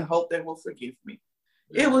sorry and I hope they will forgive me.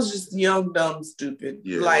 Yeah. It was just young, dumb, stupid.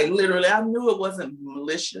 Yeah. Like literally, I knew it wasn't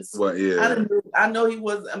malicious. Well, yeah. I know he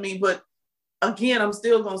was. I mean, but again, I'm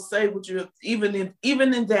still gonna say, would you have, even in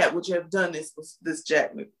that, would you have done this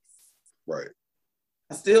Jack Nicklaus? Right.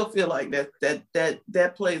 I still feel like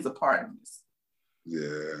that plays a part in this.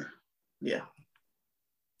 Yeah. Yeah.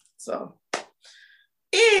 So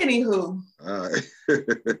Anywho, all right.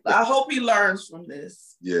 I hope he learns from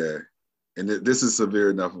this. Yeah, and this is severe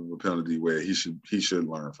enough of a penalty where he should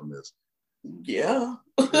learn from this. Yeah.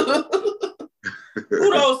 Kudos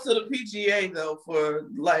to the PGA though for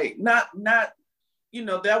like not that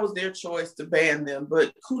was their choice to ban them,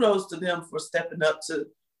 but kudos to them for stepping up to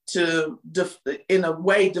in a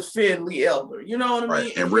way defend Lee Elder. You know what I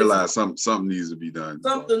mean? And realize something needs to be done.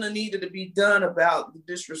 Something that needed to be done about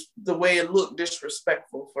the way it looked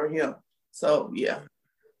disrespectful for him. So yeah.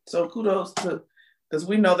 So kudos to, because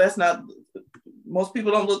we know that's not, most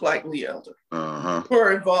people don't look like Lee Elder. Who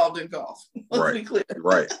are involved in golf. Let's be clear.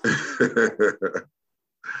 Right.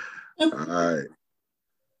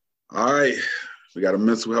 All right. We got a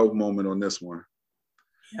mental health moment on this one.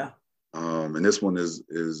 Yeah. And this one is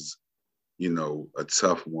a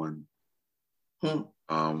tough one.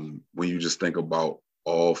 When you just think about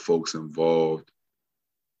all folks involved,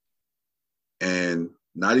 and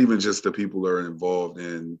not even just the people that are involved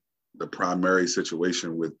in the primary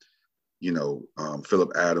situation with,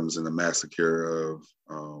 Philip Adams and the massacre of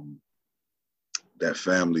that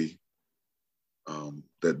family,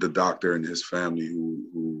 that the doctor and his family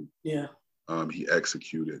who he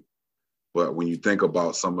executed. But when you think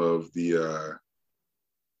about some of the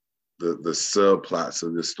subplots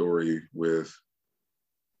of this story with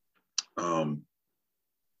how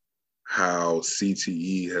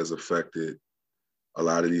CTE has affected a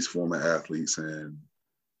lot of these former athletes, and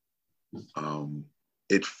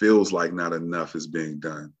it feels like not enough is being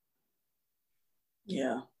done.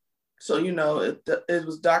 Yeah. So, it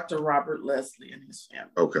was Dr. Robert Leslie and his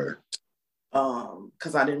family. Okay.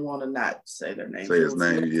 Because I didn't want to not say their name. Say his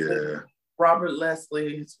name, yeah. Robert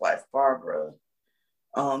Leslie, his wife Barbara,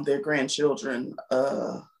 their grandchildren,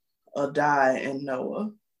 Adai and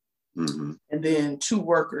Noah. Mm-hmm. And then 2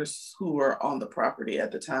 workers who were on the property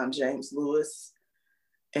at the time, James Lewis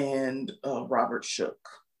and Robert Shook,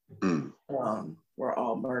 were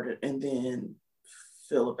all murdered. And then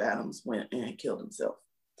Philip Adams went and killed himself.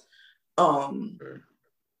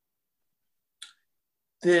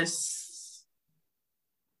 This,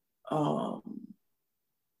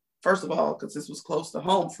 first of all, because this was close to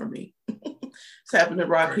home for me, it's happened at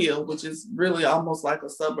Rock Hill, which is really almost like a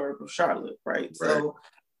suburb of Charlotte, right? So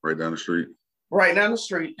right down the street. Right down the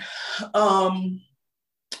street.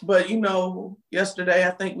 But yesterday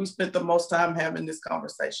I think we spent the most time having this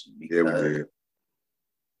conversation because we did.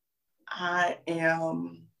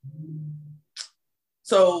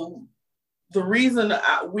 So the reason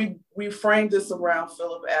we framed this around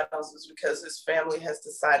Philip Adams is because his family has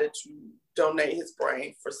decided to donate his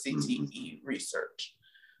brain for CTE research.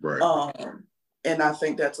 Right. And I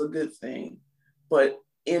think that's a good thing. But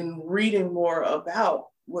in reading more about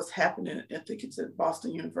what's happening, I think it's at Boston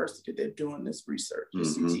University, they're doing this research,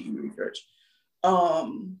 this CTE research,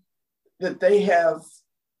 that they have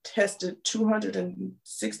tested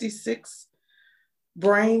 266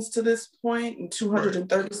 brains to this point, and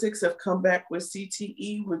 236 have come back with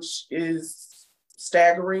CTE, which is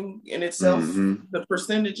staggering in itself. The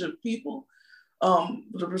percentage of people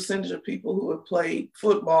who have played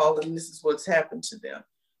football and this is what's happened to them.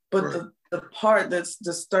 But the part that's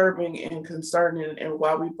disturbing and concerning, and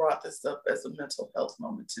why we brought this up as a mental health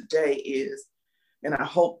moment today is, and I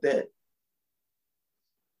hope that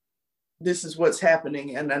this is what's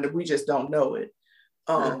happening and we just don't know it.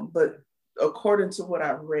 But according to what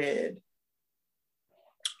I read,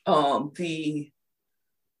 the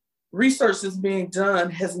research that's being done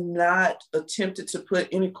has not attempted to put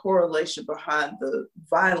any correlation behind the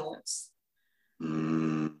violence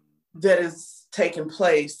that is taking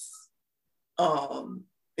place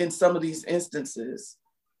in some of these instances.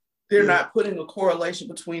 They're not putting a correlation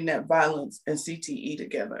between that violence and CTE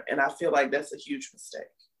together. And I feel like that's a huge mistake.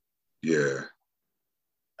 Yeah.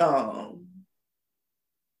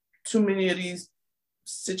 Too many of these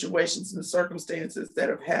situations and circumstances that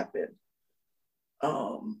have happened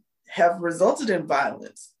have resulted in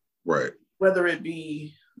violence. Right. Whether it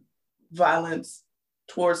be violence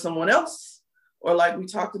towards someone else, or like we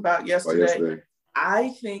talked about yesterday.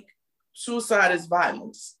 I think suicide is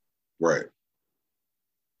violence. Right.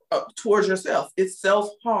 Towards yourself. It's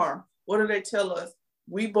self-harm. What do they tell us?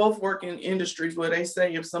 We both work in industries where they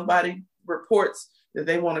say if somebody reports that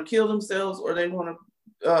they want to kill themselves or they want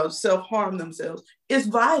to self-harm themselves, it's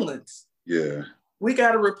violence. Yeah. We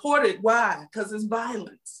got to report it. Why? Because it's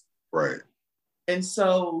violence. Right. And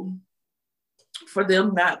so for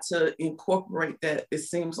them not to incorporate that, it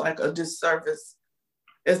seems like a disservice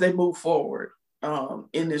as they move forward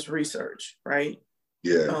in this research, right?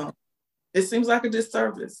 Yeah. It seems like a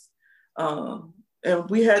disservice. And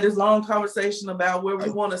we had this long conversation about where we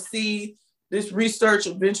want to see this research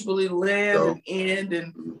eventually land and end,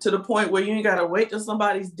 and to the point where you ain't got to wait till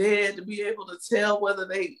somebody's dead to be able to tell whether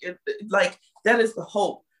like, that is the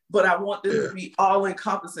hope. But I want them to be all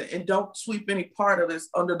encompassing, and don't sweep any part of this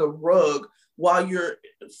under the rug while you're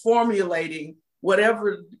formulating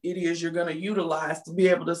whatever it is you're going to utilize to be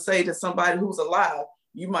able to say to somebody who's alive,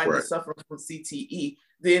 you might be suffering from CTE.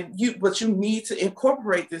 But you need to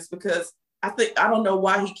incorporate this, because I don't know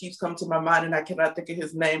why he keeps coming to my mind, and I cannot think of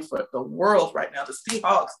his name for the world right now. The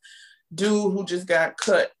Seahawks dude who just got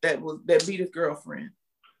cut that beat his girlfriend.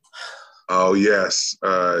 Oh yes,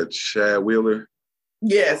 Chad Wheeler.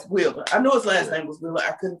 Yes, Wheeler. I know his last name was Wheeler.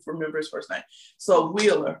 I couldn't remember his first name. So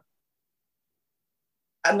Wheeler,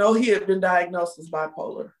 I know he had been diagnosed with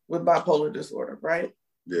bipolar disorder, right?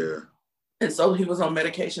 Yeah. And so he was on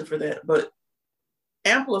medication for that. But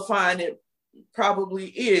amplifying it probably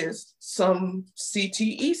is some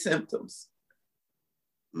CTE symptoms.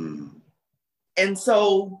 And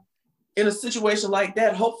so in a situation like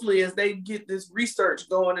that, hopefully as they get this research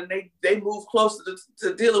going and they move closer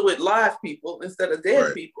to dealing with live people instead of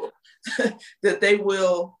dead people, that they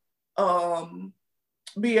will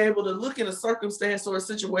be able to look at a circumstance or a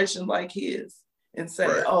situation like his and say,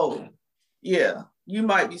 oh, yeah, you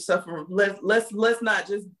might be suffering. Let's not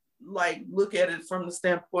just like look at it from the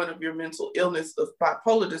standpoint of your mental illness of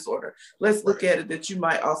bipolar disorder. Let's look at it that you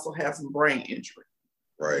might also have some brain injury.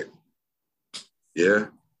 Right. Yeah.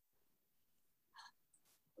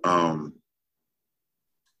 And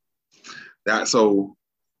I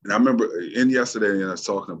remember yesterday, and I was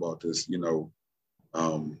talking about this,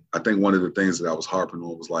 I think one of the things that I was harping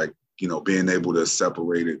on was like, being able to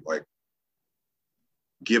separate it, like,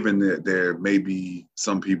 given that there may be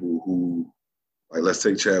some people who, like, let's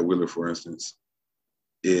take Chad Wheeler, for instance,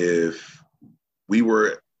 if we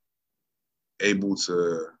were able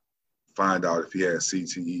to find out if he had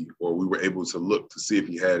CTE, or we were able to look to see if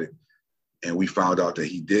he had it, and we found out that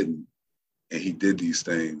he didn't, and he did these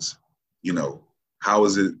things, how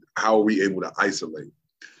are we able to isolate?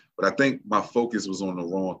 But I think my focus was on the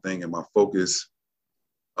wrong thing, and my focus,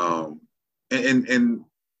 and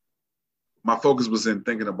my focus was in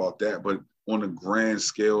thinking about that. But on a grand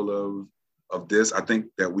scale of this, I think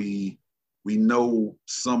that we know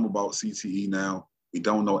some about CTE now. We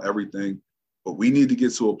don't know everything, but we need to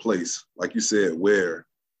get to a place, like you said, where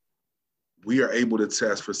we are able to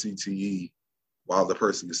test for CTE while the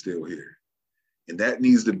person is still here. And that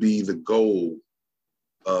needs to be the goal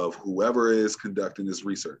of whoever is conducting this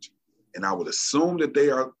research. And I would assume that they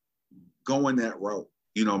are going that route,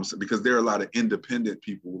 what I'm saying? Because there are a lot of independent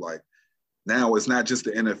people. Like, now it's not just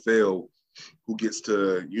the NFL who gets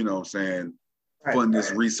to, fund this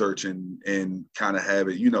research and kind of have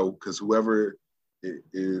it, because whoever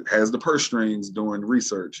has the purse strings doing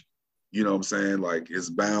research, like, is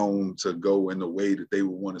bound to go in the way that they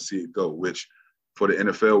would want to see it go, which for the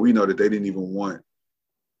NFL, we know that they didn't even want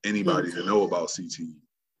anybody to know about CTE.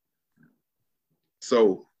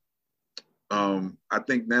 So I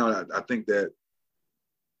think that,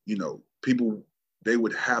 people, they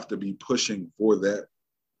would have to be pushing for that,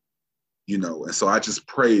 and so I just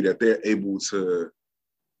pray that they're able to,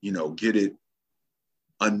 get it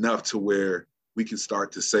enough to where we can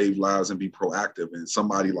start to save lives and be proactive. And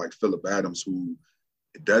somebody like Phillip Adams, who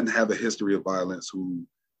doesn't have a history of violence, who,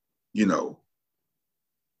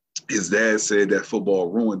 his dad said that football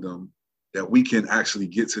ruined them, that we can actually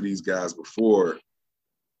get to these guys before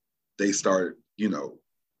they start,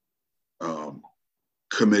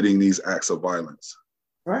 committing these acts of violence.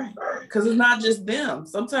 Right. Because it's not just them.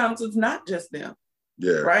 Sometimes it's not just them.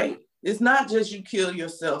 Yeah. Right. It's not just you kill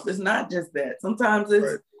yourself. It's not just that. Sometimes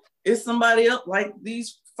it's somebody else, like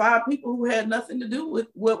these 5 people who had nothing to do with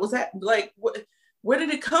what was happening. Like, where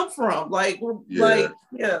did it come from? You,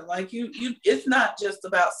 it's not just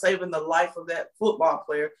about saving the life of that football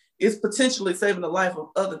player. It's potentially saving the life of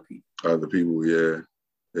other people. Other people, yeah.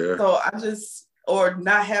 Yeah. So or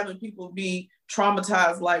not having people be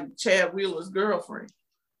traumatized like Chad Wheeler's girlfriend.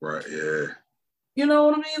 Right, yeah. You know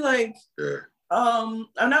what I mean? Like, yeah.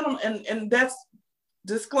 And that's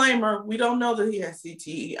disclaimer, we don't know that he has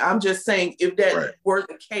CTE. I'm just saying, if that were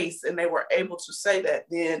the case and they were able to say that,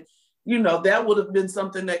 then, that would have been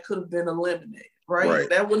something that could have been eliminated, right?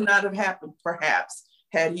 That would not have happened, perhaps,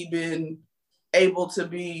 had he been able to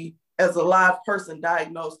be, as a live person,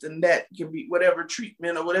 diagnosed, and that can be whatever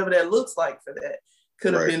treatment or whatever that looks like for that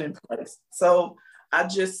could have been in place. So I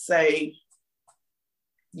just say,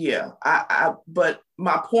 yeah, but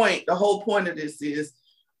my point, the whole point of this is,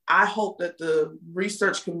 I hope that the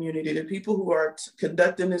research community, the people who are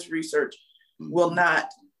conducting this research, will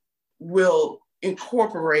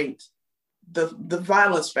incorporate the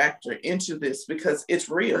violence factor into this, because it's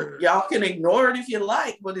real. Y'all can ignore it if you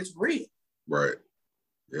like, but it's real. Right.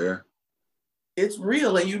 Yeah. It's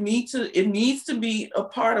real, and it needs to be a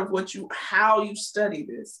part of how you study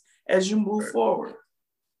this as you move forward.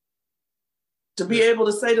 To be able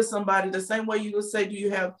to say to somebody the same way you would say, do you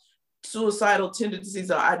have suicidal tendencies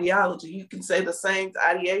or ideology? You can say the same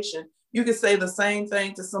ideation. You can say the same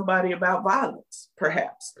thing to somebody about violence,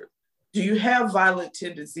 perhaps. Do you have violent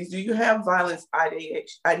tendencies? Do you have violence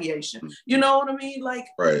ideation? You know what I mean? Like,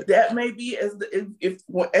 that may be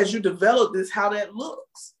as you develop this, how that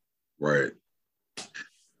looks. Right.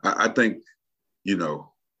 I think, you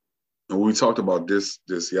know, and we talked about this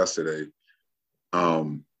yesterday,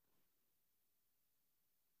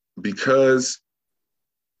 because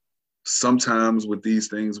sometimes with these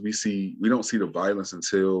things we don't see the violence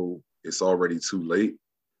until it's already too late.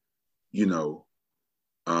 You know,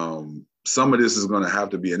 some of this is going to have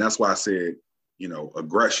to be, and that's why I said, you know,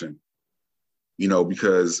 aggression, you know,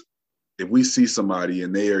 because if we see somebody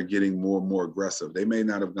and they are getting more and more aggressive, they may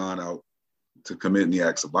not have gone out to commit any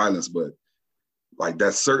acts of violence, but like,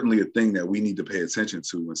 that's certainly a thing that we need to pay attention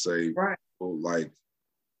to and say, well, like,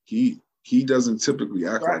 he doesn't typically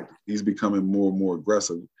act like this. He's becoming more and more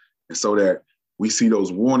aggressive. And so that we see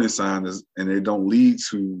those warning signs and they don't lead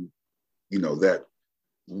to, you know, that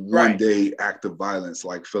one day act of violence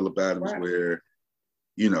like Phillip Adams, where,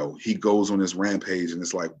 you know, he goes on this rampage and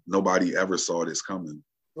it's like nobody ever saw this coming.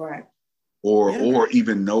 Right. Or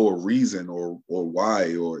even know a reason or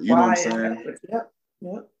why, or you know what I'm saying? Yep.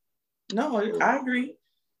 No, I agree.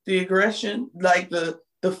 The aggression, like the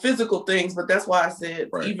physical things, but that's why I said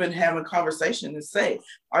even having conversation and say,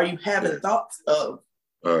 are you having thoughts of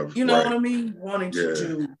you know what I mean? Wanting to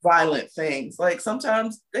do violent things. Like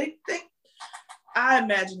sometimes I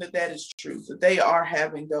imagine that is true, that they are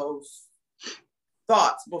having those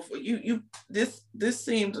thoughts before this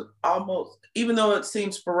seemed almost, even though it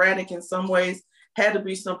seems sporadic in some ways, had to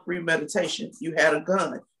be some premeditation. You had a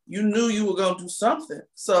gun. You knew you were going to do something.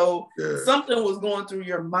 So something was going through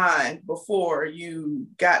your mind before you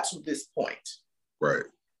got to this point. Right.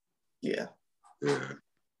 Yeah. Yeah.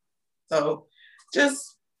 So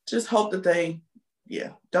just hope that they,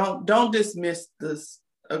 don't dismiss this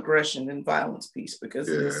aggression and violence piece, because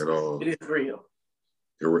it is real.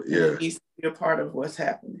 It needs to be a part of what's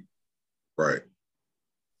happening. Right.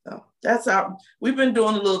 So that's we've been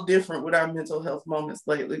doing a little different with our mental health moments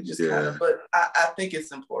lately, just kind of, but I think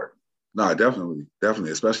it's important. No, definitely.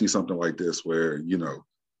 Especially something like this where, you know,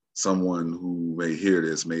 someone who may hear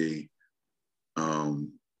this may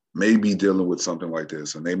be dealing with something like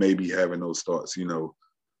this, and they may be having those thoughts, you know.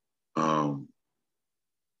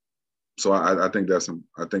 So I think that's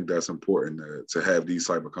important to have these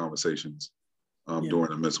type of conversations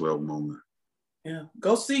during a mental health moment. Yeah,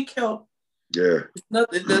 go seek help. Yeah,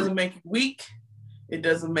 it doesn't make you weak. It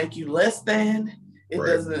doesn't make you less than. It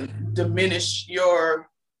doesn't diminish your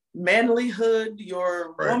manlyhood,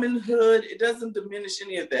 your womanhood. It doesn't diminish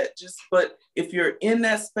any of that. But if you're in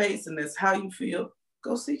that space and that's how you feel,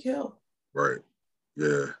 go seek help. Right.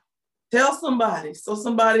 Yeah. Tell somebody so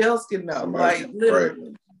somebody else can know. Like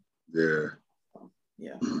literally. Yeah.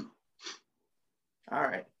 Yeah. All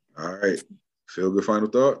right. Feel good final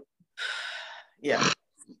thought? Yeah.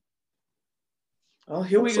 Oh,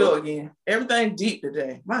 here we go again. Everything deep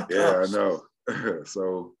today. My gosh. Yeah, I know.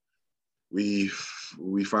 So we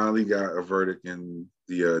finally got a verdict in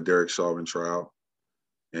the Derek Chauvin trial.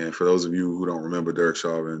 And for those of you who don't remember, Derek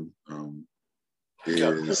Chauvin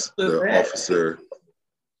is the officer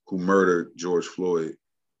who murdered George Floyd.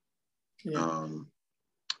 Yeah.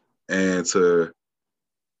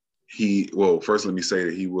 First let me say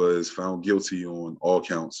that he was found guilty on all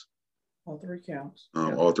counts. All three counts.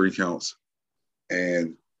 All three counts.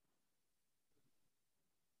 And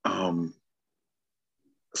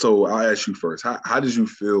so I'll ask you first, how did you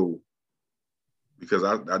feel? Because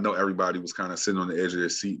I know everybody was kind of sitting on the edge of their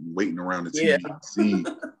seat and waiting around the TV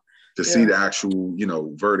to see the actual, you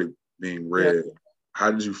know, verdict being read. Yeah.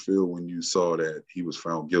 How did you feel when you saw that he was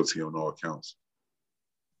found guilty on all counts?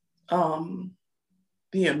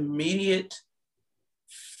 The immediate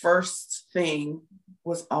first thing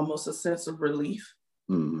was almost a sense of relief.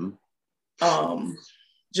 Mm-hmm.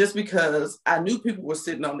 Just because I knew people were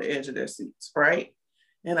sitting on the edge of their seats, right?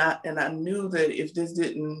 And I knew that if this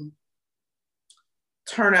didn't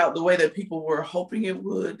turn out the way that people were hoping it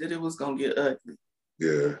would, that it was gonna get ugly.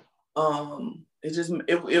 Yeah.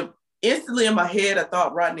 It instantly in my head, I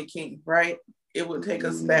thought Rodney King, right? It would take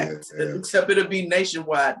us back, except it'll be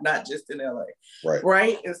nationwide, not just in LA.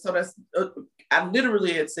 Right. And so that's, I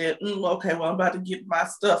literally had said, okay, well, I'm about to get my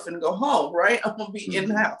stuff and go home, right? I'm gonna be in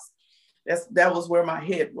the house. That was where my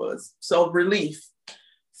head was. So relief,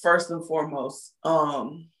 first and foremost.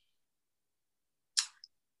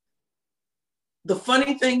 The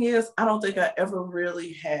funny thing is, I don't think I ever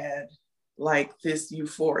really had like this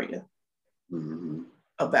euphoria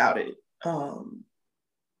about it.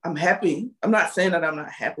 I'm happy. I'm not saying that I'm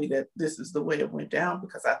not happy that this is the way it went down,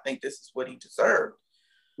 because I think this is what he deserved.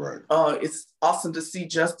 Right. It's awesome to see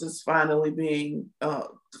justice finally being,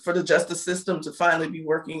 for the justice system to finally be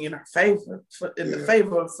working in our favor, the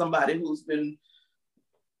favor of somebody who's been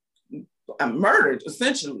murdered,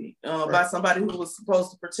 essentially, by somebody who was supposed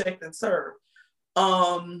to protect and serve.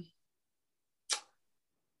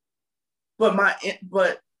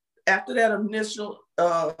 But after that initial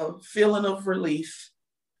feeling of relief,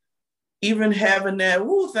 even having that,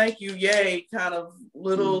 "woo, thank you, yay," kind of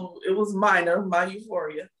little, it was minor, my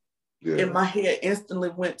euphoria. Yeah. In my head instantly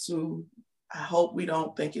went to, I hope we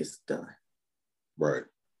don't think it's done. Right.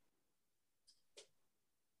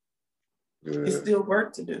 Yeah. It's still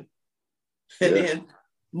work to do. And then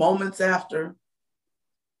moments after,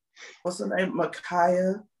 what's her name?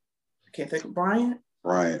 Micaiah, I can't think of Bryant.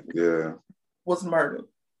 Bryant, yeah. Was murdered.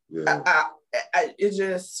 Yeah. It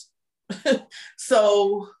just,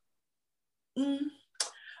 so,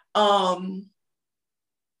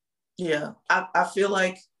 yeah, I feel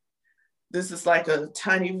like this is like a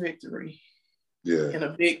tiny victory. Yeah. In a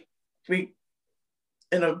big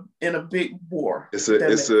war. It's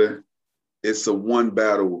a one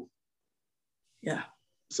battle. Yeah.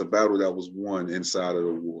 It's a battle that was won inside of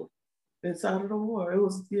the war. Inside of the war. It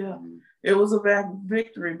was, it was a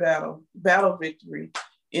victory battle victory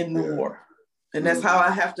in the war. And that's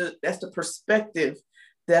how that's the perspective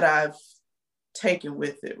that I've taken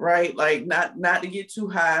with it, right? Like not to get too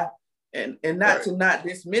high and not to not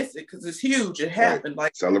dismiss it, because it's huge. It happened.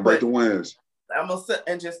 Like, celebrate the wins. I'm gonna sit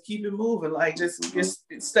and just keep it moving. Like just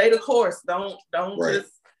stay the course. Don't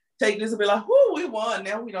just take this and be like, "Whoo, we won.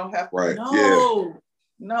 Now we don't have to." Right. No,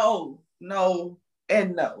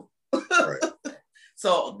 and no. Right.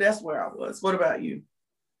 So that's where I was. What about you?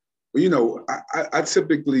 Well, I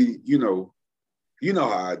typically, you know how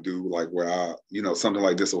I do, like where something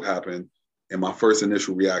like this will happen, and my first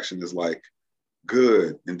initial reaction is like,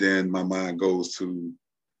 good, and then my mind goes to,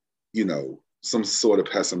 some sort of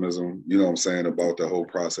pessimism, you know what I'm saying, about the whole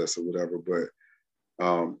process or whatever. But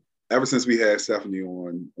ever since we had Stephanie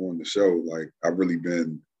on the show, like I've really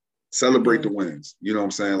been celebrate the wins. You know what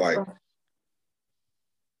I'm saying?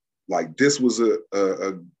 Like this was a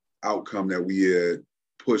outcome that we had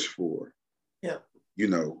pushed for. Yeah.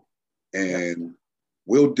 And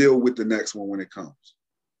we'll deal with the next one when it comes.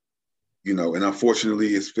 And unfortunately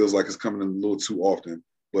it feels like it's coming in a little too often,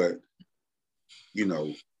 but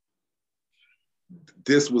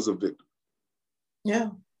this was a victory. Yeah.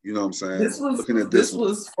 You know what I'm saying? This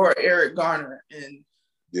was for Eric Garner and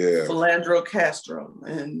Philandro Castro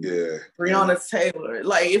and Breonna Taylor.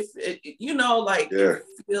 Like it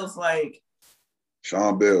feels like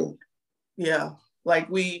Sean Bell. Yeah. Like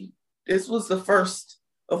this was the first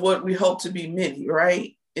of what we hope to be many,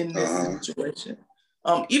 right? In this situation.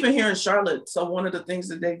 Even here in Charlotte, so one of the things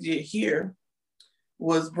that they did here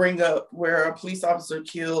was bring up where a police officer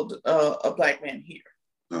killed a Black man here,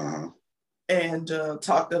 and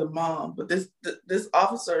talked to the mom. But this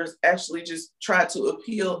officer actually just tried to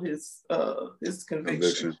appeal his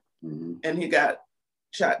conviction. And he got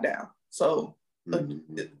shot down. So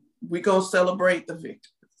we gonna celebrate the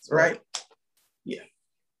victims, right?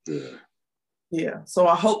 Yeah. So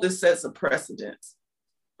I hope this sets a precedent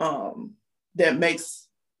that makes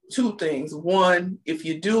two things. One, if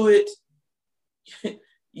you do it,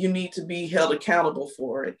 you need to be held accountable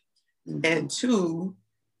for it. And two,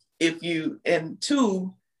 that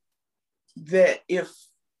if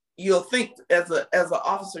you'll think as an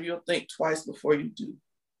officer, you'll think twice before you do.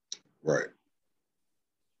 Right.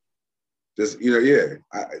 Just,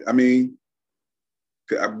 I mean,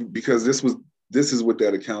 because this is what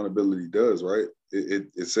that accountability does, right?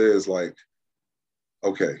 It says like,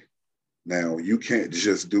 okay, now you can't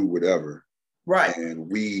just do whatever. Right. And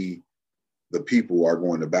we, the people, are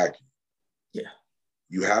going to back you. Yeah.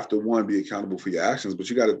 You have to, one, be accountable for your actions, but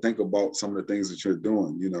you got to think about some of the things that you're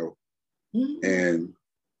doing, and,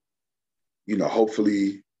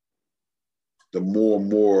 hopefully the more and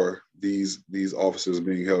more these officers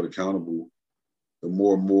being held accountable, the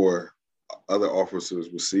more and more other officers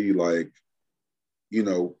will see, like,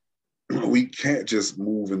 we can't just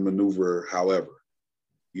move and maneuver however,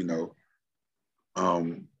 and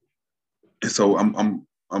so I'm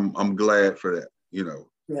glad for that,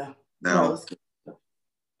 Yeah. Now,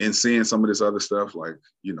 in seeing some of this other stuff, like,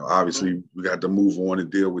 obviously we got to move on and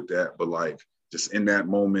deal with that, but like just in that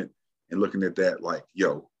moment and looking at that like,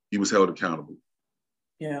 yo, he was held accountable.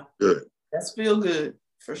 Yeah. Good. That's feel good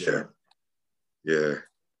for sure. Yeah.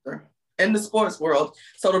 In the sports world.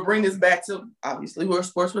 So to bring this back to, obviously we're a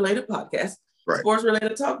sports related podcast, right. Sports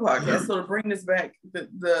related talk podcast. So to bring this back,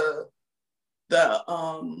 the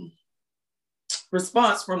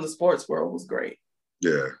response from the sports world was great.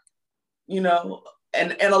 Yeah. You know,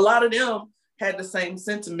 and a lot of them had the same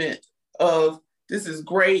sentiment of, this is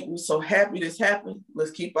great. We're so happy this happened.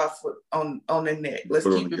 Let's keep our foot on their neck. Let's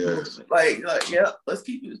keep it moving. Like, yep, let's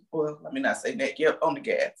keep it. Well, let me not say neck. Yep, on the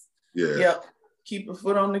gas. Yeah. Yep, keep a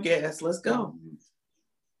foot on the gas. Let's go.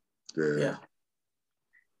 Yeah.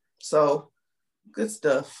 So, good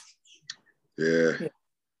stuff. Yeah.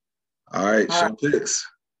 All right, show picks.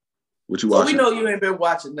 What you watching? So we know you ain't been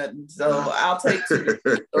watching nothing, so I'll take 2.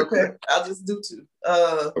 Okay, I'll just do 2.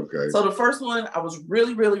 Okay. So the first one, I was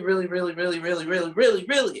really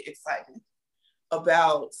excited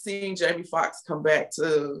about seeing Jamie Foxx come back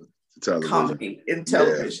to comedy in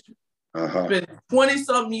television. Yeah. It's been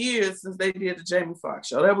 20-something years since they did the Jamie Foxx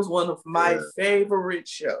show. That was one of my favorite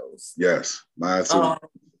shows. Yes, mine too.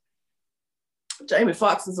 Jamie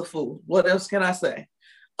Foxx is a fool. What else can I say?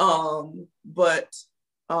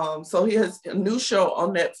 So he has a new show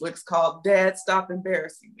on Netflix called Dad, Stop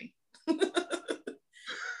Embarrassing Me.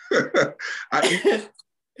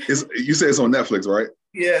 You say it's on Netflix, right?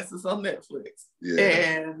 Yes, it's on Netflix. Yeah.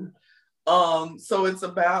 And so it's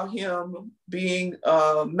about him being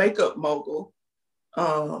a makeup mogul,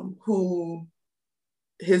 who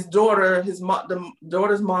his daughter's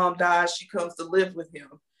mom dies. She comes to live with him,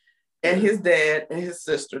 and his dad and his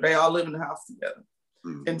sister, they all live in the house together.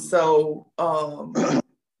 Mm-hmm. And so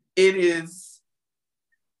it is,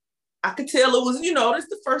 I could tell it was, it's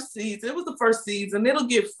the first season. It was the first season. It'll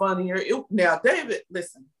get funnier. David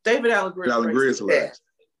Allen Greer is hilarious.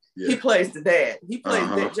 Yeah. He plays the dad. He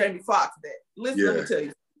plays Jamie Foxx dad. Listen, let me tell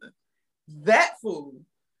you something. That fool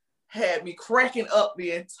had me cracking up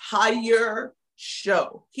the entire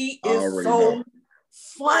show. He is so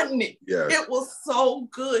funny. Yeah. It was so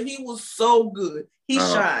good. He was so good. He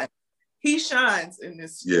shines. He shines in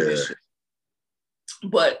this. Yeah. In this show.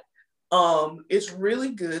 But it's really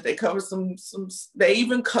good. They cover some. They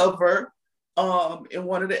even cover in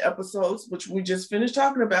one of the episodes, which we just finished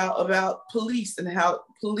talking about police and how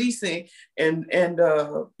policing and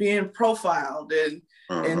being profiled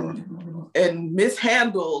and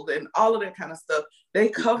mishandled and all of that kind of stuff. They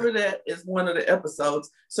cover that as one of the episodes.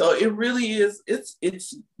 So it really is.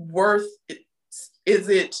 It's worth. Is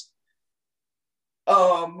it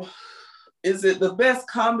the best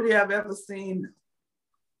comedy I've ever seen?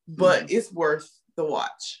 But it's worth the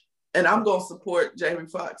watch. And I'm going to support Jamie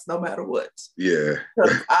Foxx no matter what. Yeah.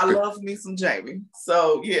 I love me some Jamie.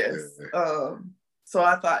 So, yes. So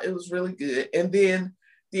I thought it was really good. And then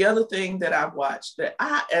the other thing that I've watched that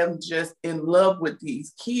I am just in love with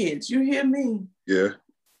these kids. You hear me? Yeah.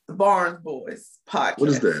 The Barnes Boys podcast. What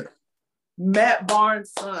is that? Matt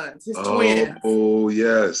Barnes' sons, his twins. Oh,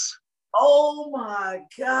 yes. Oh my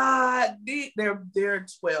God. They're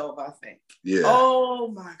 12, I think. Yeah. Oh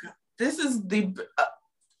my God. This is these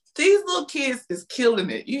little kids is killing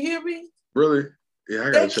it. You hear me? Really? Yeah,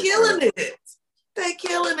 They're killing it. They're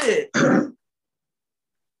killing it.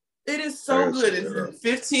 It is so good. It's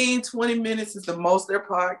 15, 20 minutes is the most their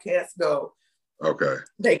podcasts go. Okay.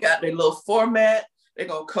 They got their little format. They're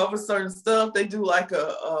going to cover certain stuff. They do like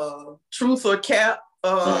a truth or cap.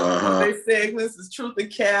 Their segments is truth or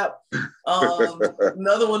cap.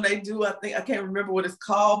 Another one they do, I can't remember what it's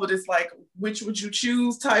called, but it's like which would you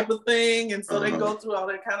choose type of thing. And so they go through all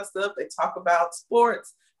that kind of stuff. They talk about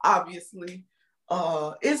sports, obviously.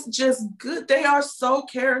 It's just good. They are so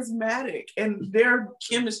charismatic, and their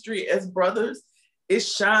chemistry as brothers, it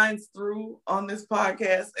shines through on this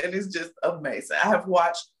podcast, and it's just amazing. I have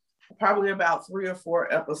watched probably about 3 or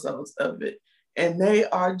 4 episodes of it, and they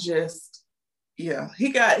are just. Yeah, he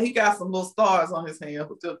got some little stars on his hand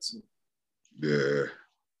hooked up too. Yeah.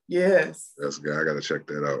 Yes. That's good. I gotta check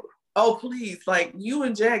that out. Oh, please. Like you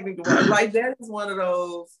and Jack need to watch. Like that is one of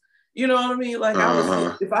those, you know what I mean? Like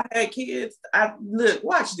if I had kids,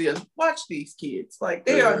 watch these kids. Like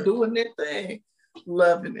they are doing their thing,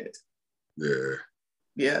 loving it. Yeah.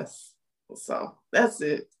 Yes. So that's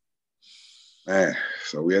it. Man,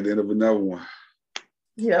 so we at the end of another one.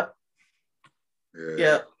 Yep. Yeah.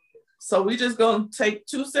 Yep. So we just gonna take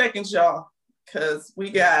 2 seconds, y'all, because we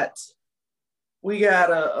got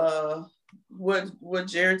what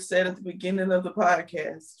Jarrett said at the beginning of the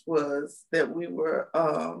podcast was that we were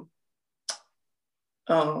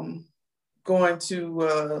going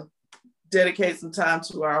to dedicate some time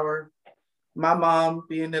to my mom,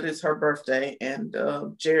 being that it's her birthday, and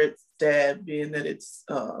Jarrett dad, being that it's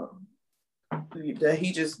that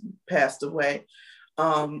he just passed away.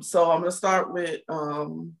 So I'm gonna start with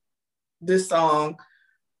this song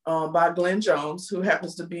by Glenn Jones, who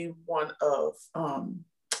happens to be one of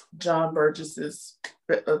John Burgess's,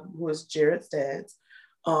 who is Jarrett's dad's,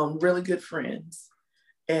 really good friends.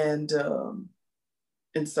 And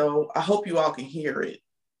so I hope you all can hear it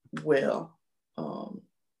well. Let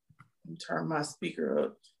me turn my speaker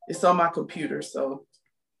up. It's on my computer, so.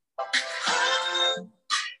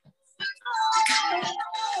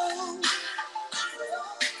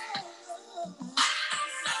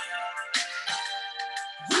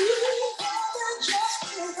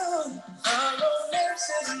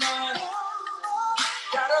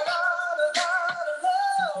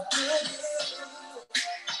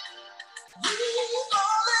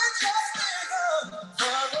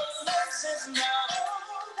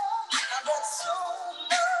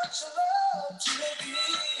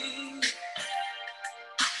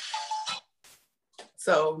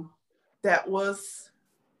 So that was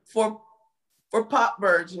for Pop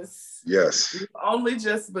Burgess. Yes. We've only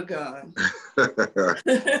just begun.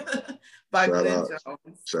 By Glenn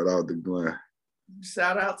Jones. Shout out to Glenn.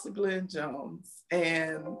 Shout out to Glenn Jones.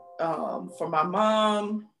 And for my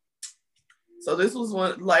mom, so this was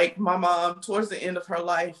one, like my mom, towards the end of her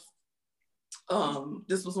life,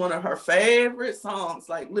 this was one of her favorite songs.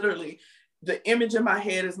 Like literally, the image in my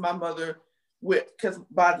head is my mother because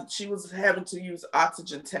she was having to use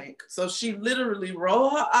oxygen tank. So she literally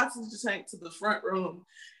rolled her oxygen tank to the front room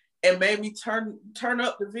and made me turn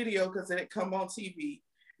up the video because it had come on TV.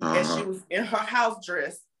 And she was in her house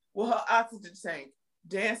dress with her oxygen tank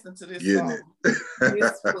dancing to this song.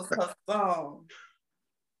 This was her song.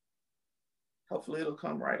 Hopefully it'll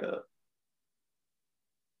come right up.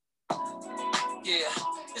 Yeah,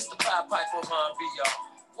 it's the Pied Piper of R&B, y'all.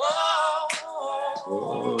 Whoa.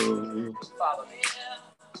 Follow me.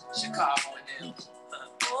 Chicago and them.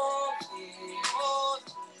 Oh, yeah. Oh,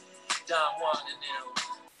 Don Juan and them.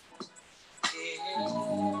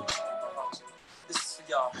 Yeah. This is for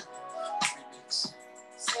y'all. Remix.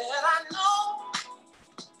 Said I know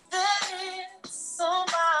that it's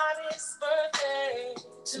somebody's birthday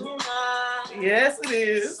tonight. Yes, it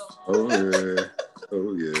is. Oh, yeah.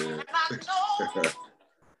 Oh, yeah.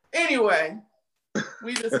 Anyway,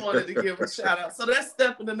 we just wanted to give a shout out. So that's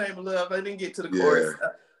Step in the Name of Love. I didn't get to the chorus,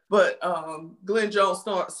 but Glenn Jones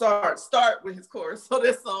start with his chorus. So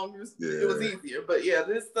this song it was easier. But yeah,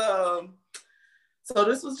 this so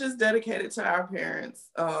this was just dedicated to our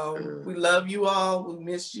parents. We love you all. We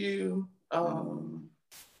miss you.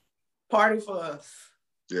 Party for us.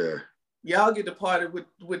 Yeah. Y'all get to party with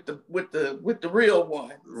the real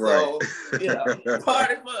one. Right. So yeah,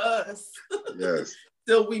 party for us. Yes.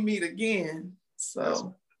 Till we meet again.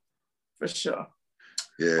 So for sure.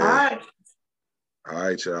 Yeah. All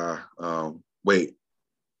right, y'all. Wait.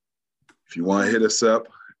 If you want to hit us up,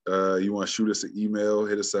 you want to shoot us an email,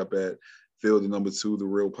 hit us up at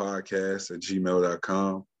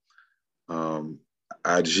field2the_real_podcast@gmail.com.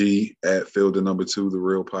 IG at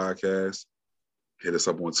field2the_real_podcast. Hit us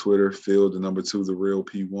up on Twitter,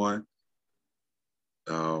 field2the_real_P1.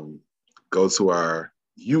 Go to our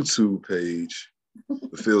YouTube page,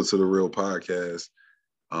 the Field to the Real Podcast.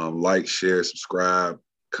 Like, share, subscribe,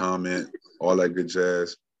 comment, all that good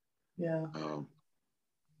jazz. Yeah.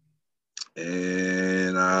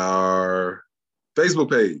 And our Facebook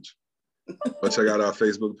page. Go check out our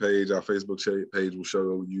Facebook page. Our Facebook page will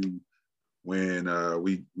show you when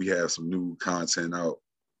we have some new content out.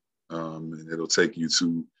 And it'll take you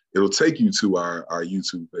to our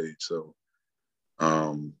YouTube page. So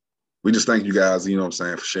we just thank you guys, you know what I'm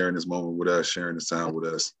saying, for sharing this moment with us, sharing this time with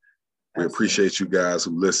us. We appreciate you guys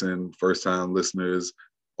who listen, first time listeners,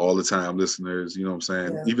 all the time listeners, you know what I'm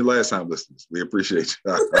saying? Yeah. Even last time listeners. We appreciate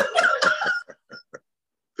you.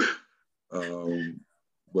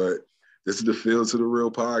 But this is the Field to the Real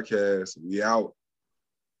Podcast. We out.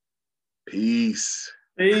 Peace.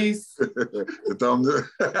 Peace. The thumbs up.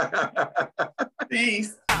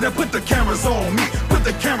 Peace. Now put the cameras on me, put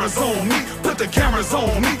the cameras on me, put the cameras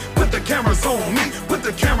on me, put the cameras on me, put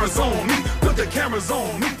the cameras on me, put the cameras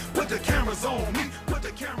on me, put the cameras on me.